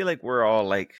I feel like we're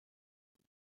all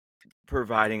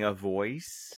providing a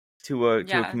voice to a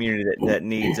community that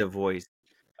needs a voice.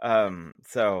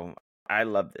 So I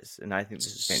love this, and I think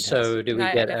this is fantastic. So do we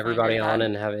get everybody on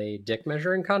and have a dick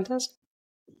measuring contest?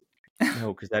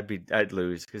 No, because I'd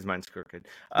lose because mine's crooked.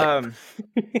 Now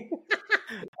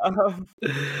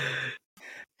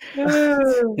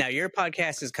your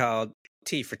podcast is called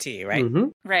T for T, right? Mm-hmm.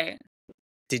 Right.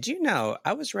 Did you know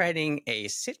I was writing a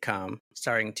sitcom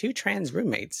starring 2 trans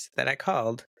roommates that I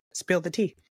called Spill the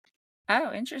Tea?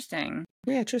 Oh, interesting.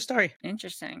 Yeah, true story.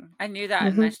 Interesting. I knew that,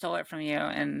 and I stole it from you,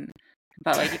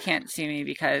 but you can't see me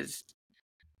because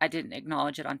I didn't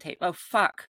acknowledge it on tape. Oh,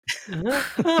 fuck.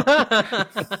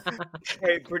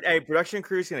 Hey, production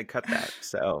crew's gonna cut that.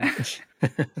 So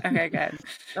okay, good.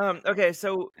 Okay,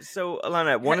 so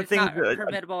Alana, one of the things not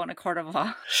permissible in a court of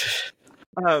law.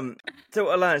 So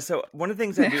Alana, one of the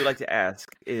things I do like to ask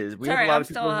is we have a lot of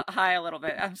people. I'm still high a little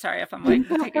bit. I'm sorry if I'm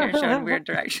taking your show in weird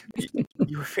directions.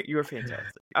 You were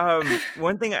fantastic.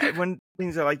 One thing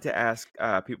I like to ask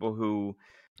people who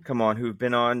come on who've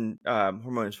been on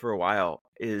hormones for a while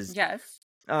is yes.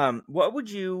 What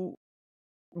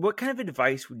kind of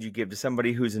advice would you give to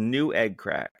somebody who's a new egg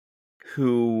crack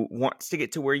who wants to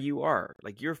get to where you are?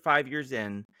 You're 5 years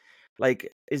in.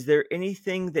 Is there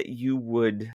anything that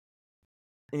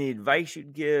any advice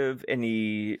you'd give?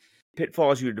 Any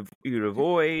pitfalls you'd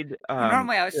avoid?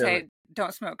 Normally I would say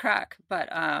don't smoke crack, but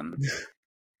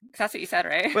that's what you said,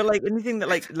 right? But anything that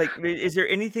is there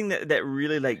anything that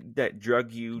really that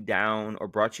drug you down or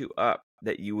brought you up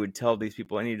that you would tell these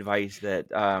people? Any advice that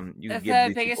you give these people?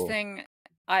 The biggest thing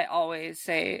I always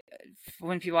say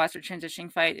when people ask for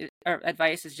transitioning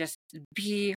advice is just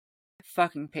be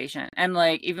fucking patient. And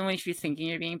even when you're thinking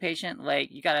you're being patient,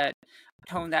 you gotta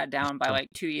tone that down by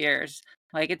 2 years.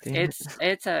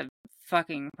 It's a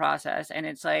fucking process, and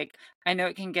it's I know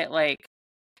it can get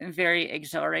very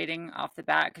exhilarating off the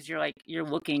bat because you're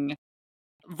looking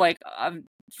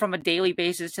from a daily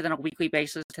basis to then a weekly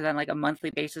basis to then a monthly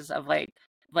basis of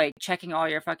checking all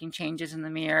your fucking changes in the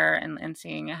mirror and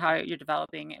seeing how you're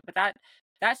developing it. But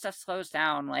that stuff slows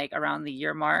down around the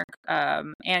year mark,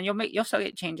 and you'll still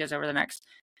get changes over the next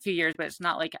few years, but it's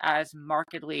not as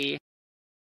markedly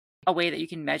a way that you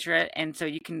can measure it. And so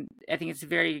I think it's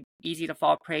very easy to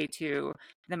fall prey to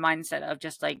the mindset of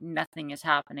just nothing's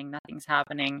happening,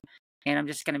 and I'm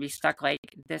just going to be stuck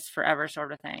this forever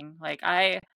sort of thing.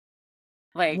 I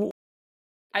didn't,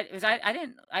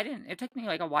 it took me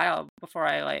a while before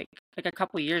I a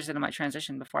couple of years into my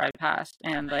transition before I passed.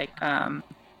 And I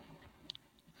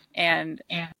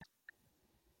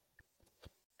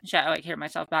hear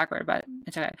myself backward, but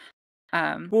it's okay.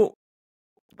 Well,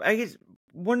 I guess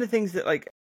one of the things that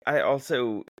I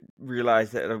also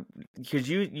realized that because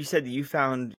you said that you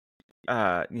found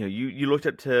you looked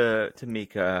up to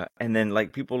Mika, and then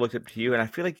like people looked up to you, and I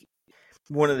feel like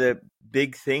one of the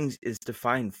big things is to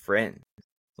find friends.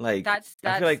 Like that's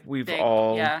I feel like we've big.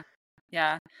 all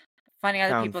yeah finding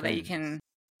other found people friends. that you can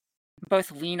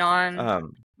both lean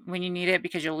on when you need it,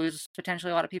 because you'll lose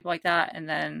potentially a lot of people like that. And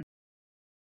then,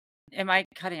 am I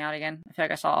cutting out again? I feel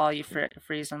like I saw all you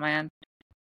freeze on my end.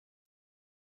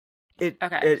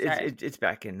 It's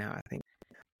back in now, I think.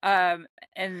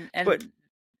 But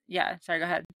yeah, sorry, go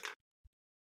ahead.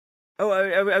 Oh,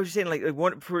 I was saying, like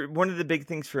one of the big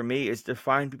things for me is to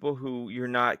find people who you're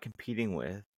not competing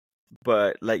with,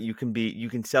 but like you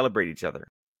can celebrate each other.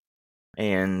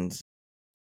 And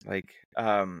like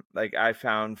I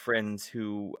found friends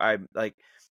who I'm like,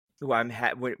 who I'm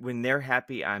when they're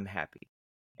happy, I'm happy.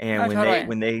 And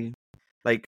when they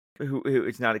like, who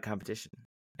it's not a competition.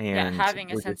 And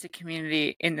having a sense of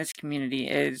community in this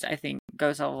community I think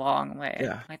goes a long way.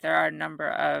 Yeah. Like there are a number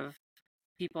of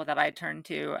people that I turn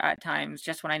to at times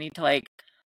just when I need to like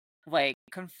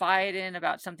confide in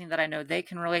about something that I know they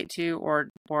can relate to, or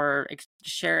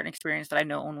share an experience that I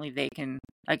know only they can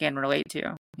again relate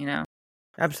to, you know?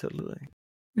 Absolutely.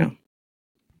 Yeah.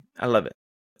 I love it.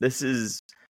 This has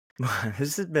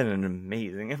been an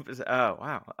amazing episode. Oh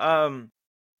wow.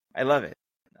 I love it.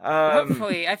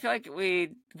 Hopefully, I feel like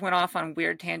we went off on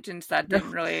weird tangents that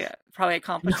didn't really probably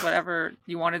accomplish whatever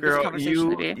you wanted this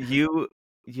conversation to be.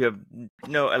 You have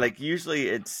no, like usually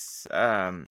it's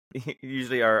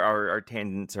usually our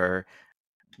tangents are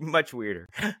much weirder.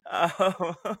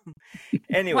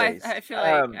 Anyways, I feel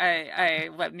like I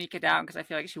let Mika down because I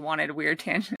feel like she wanted weird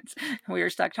tangents. We were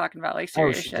stuck talking about like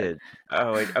serious shit.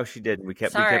 Did. She did. We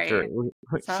kept Sorry. her.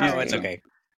 Sorry. It's okay.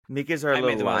 Mika's our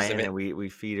little lion, and we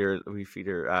feed her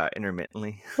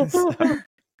intermittently.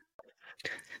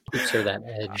 Keeps her that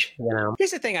edge, you know.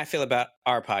 Here's the thing I feel about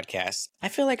our podcast. I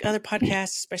feel like other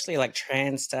podcasts, especially like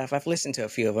trans stuff, I've listened to a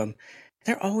few of them.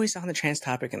 They're always on the trans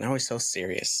topic, and they're always so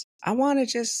serious. I want to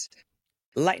just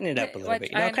lighten it up a little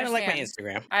bit, you know, kind of like my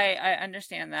Instagram. I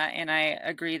understand that, and I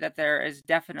agree that there is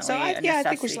definitely I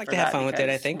think we just like to have fun with it,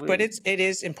 I think. But it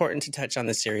is important to touch on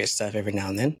the serious stuff every now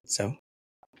and then, so.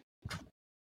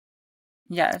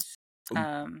 Yes.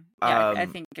 I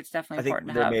think it's definitely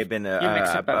important to have. There may have been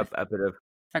a bit of.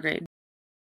 Agreed.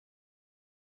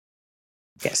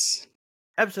 Yes.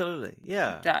 Absolutely.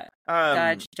 Yeah. Did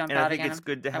I just jump out I think again? it's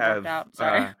good to have.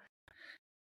 Sorry.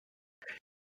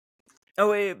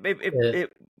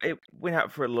 It went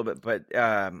out for a little bit, but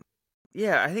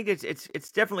yeah, I think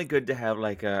it's definitely good to have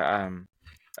like a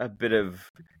bit of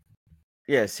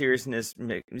seriousness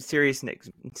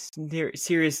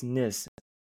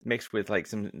mixed with like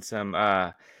some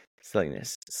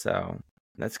silliness. So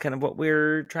that's kind of what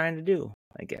we're trying to do,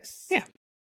 I guess. Yeah.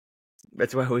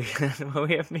 That's why we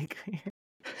have Mika here.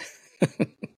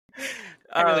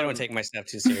 I really don't take myself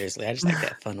too seriously. I just like to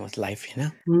have fun with life, you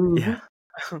know? Yeah.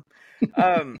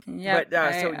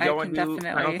 Yeah, so I can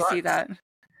definitely see that.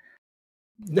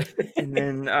 and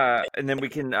then we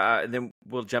can then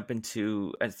we'll jump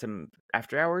into some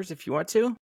after hours if you want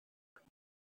to.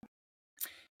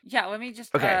 Yeah, let me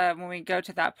just when we go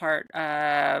to that part,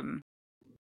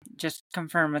 just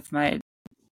confirm with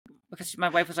because my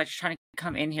wife was like trying to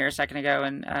come in here a second ago,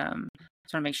 and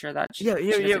just want to make sure that she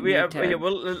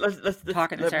Well, let's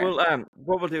talk in this area.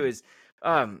 What we'll do is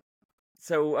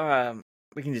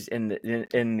we can just end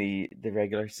the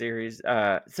regular series.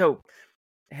 So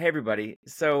hey everybody.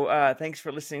 So thanks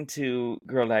for listening to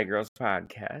Girl Dad Girls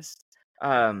podcast.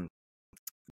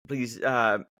 Please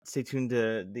stay tuned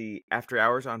to the after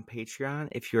hours on Patreon.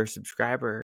 If you're a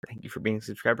subscriber, thank you for being a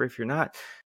subscriber. If you're not,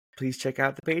 please check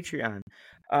out the Patreon.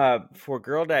 For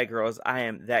Girl Dad Girls, I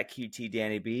am that QT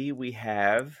Danny B. We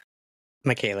have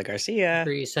Michaela Garcia,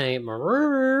 Saint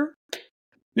Marie,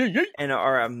 and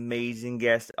our amazing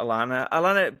guest Alana.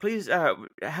 Alana, please,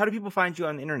 how do people find you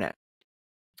on the internet?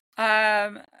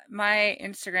 My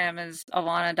Instagram is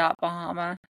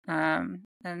alana.bahama,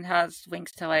 and has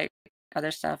links to like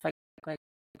other stuff like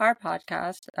our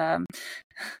podcast.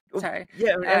 Sorry.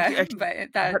 Yeah, actually,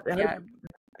 but that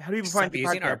how do you find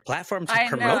using our platform to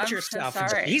promote yourself? So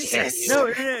sorry. Jesus.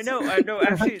 No.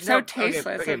 Actually, so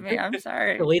tasteless of me. I'm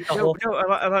sorry.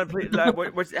 Alana, please.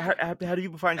 How do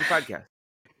you find your podcast?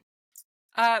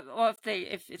 Well,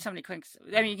 if somebody clicks,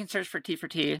 I mean, you can search for T for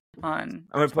T on.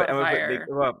 I'm gonna put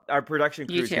our production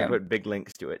crew can put big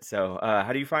links to it. So,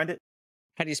 how do you find it?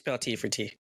 How do you spell T for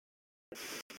T?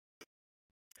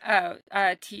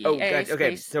 TEA.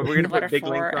 Okay, so we're gonna put big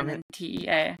links on it.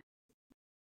 TEA.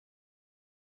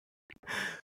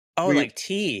 Oh, like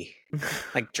tea,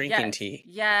 like drinking tea.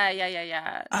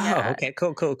 Yeah. Oh, okay,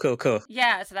 cool.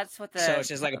 Yeah, so that's what So it's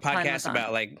just like a podcast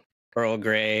about like Earl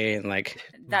Grey and like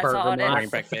that's all it morning is.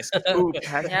 breakfast. Ooh,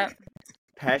 Yep.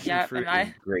 fruit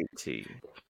is great tea.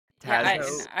 I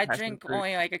drink fruit.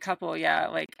 Only like a couple. Yeah,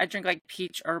 like I drink like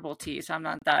peach herbal tea, so I'm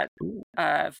not that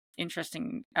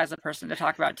interesting as a person to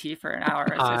talk about tea for an hour.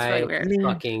 It's really weird.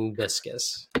 Fucking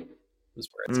viscous is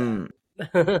where it's at.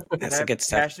 That's a good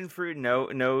stuff. Passion fruit,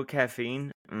 no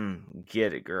caffeine.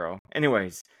 Get it, girl.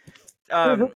 Anyways,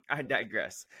 I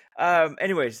digress.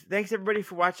 Anyways, thanks everybody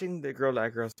for watching the Girl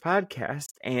Dad Girls podcast,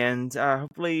 and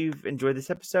hopefully you've enjoyed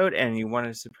this episode and you want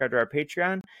to subscribe to our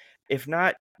Patreon. If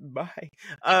not, bye.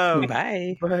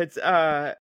 Bye. But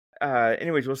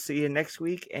anyways, we'll see you next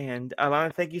week. And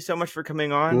Alana, thank you so much for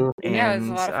coming on. And, it was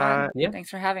a lot of fun. Thanks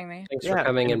for having me. Thanks for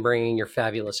coming and bringing your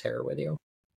fabulous hair with you.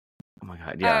 Oh my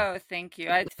God, yeah. Oh, thank you.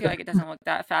 I feel like it doesn't look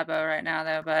that fabo right now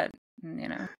though, but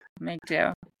make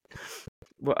do.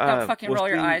 Well, don't fucking roll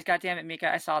your eyes, goddammit, it,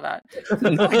 Mika. I saw that.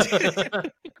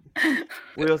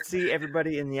 We'll see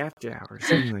everybody in the after hours.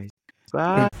 Anyways,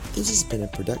 bye. This has been a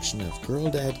production of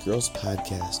Girl Dad Girls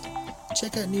Podcast.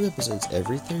 Check out new episodes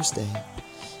every Thursday.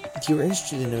 If you are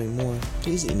interested in knowing more,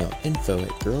 please email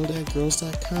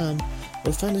info@girldadgirls.com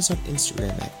or find us on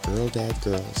Instagram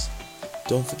 @girldadgirls.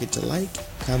 Don't forget to like,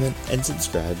 comment, and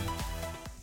subscribe.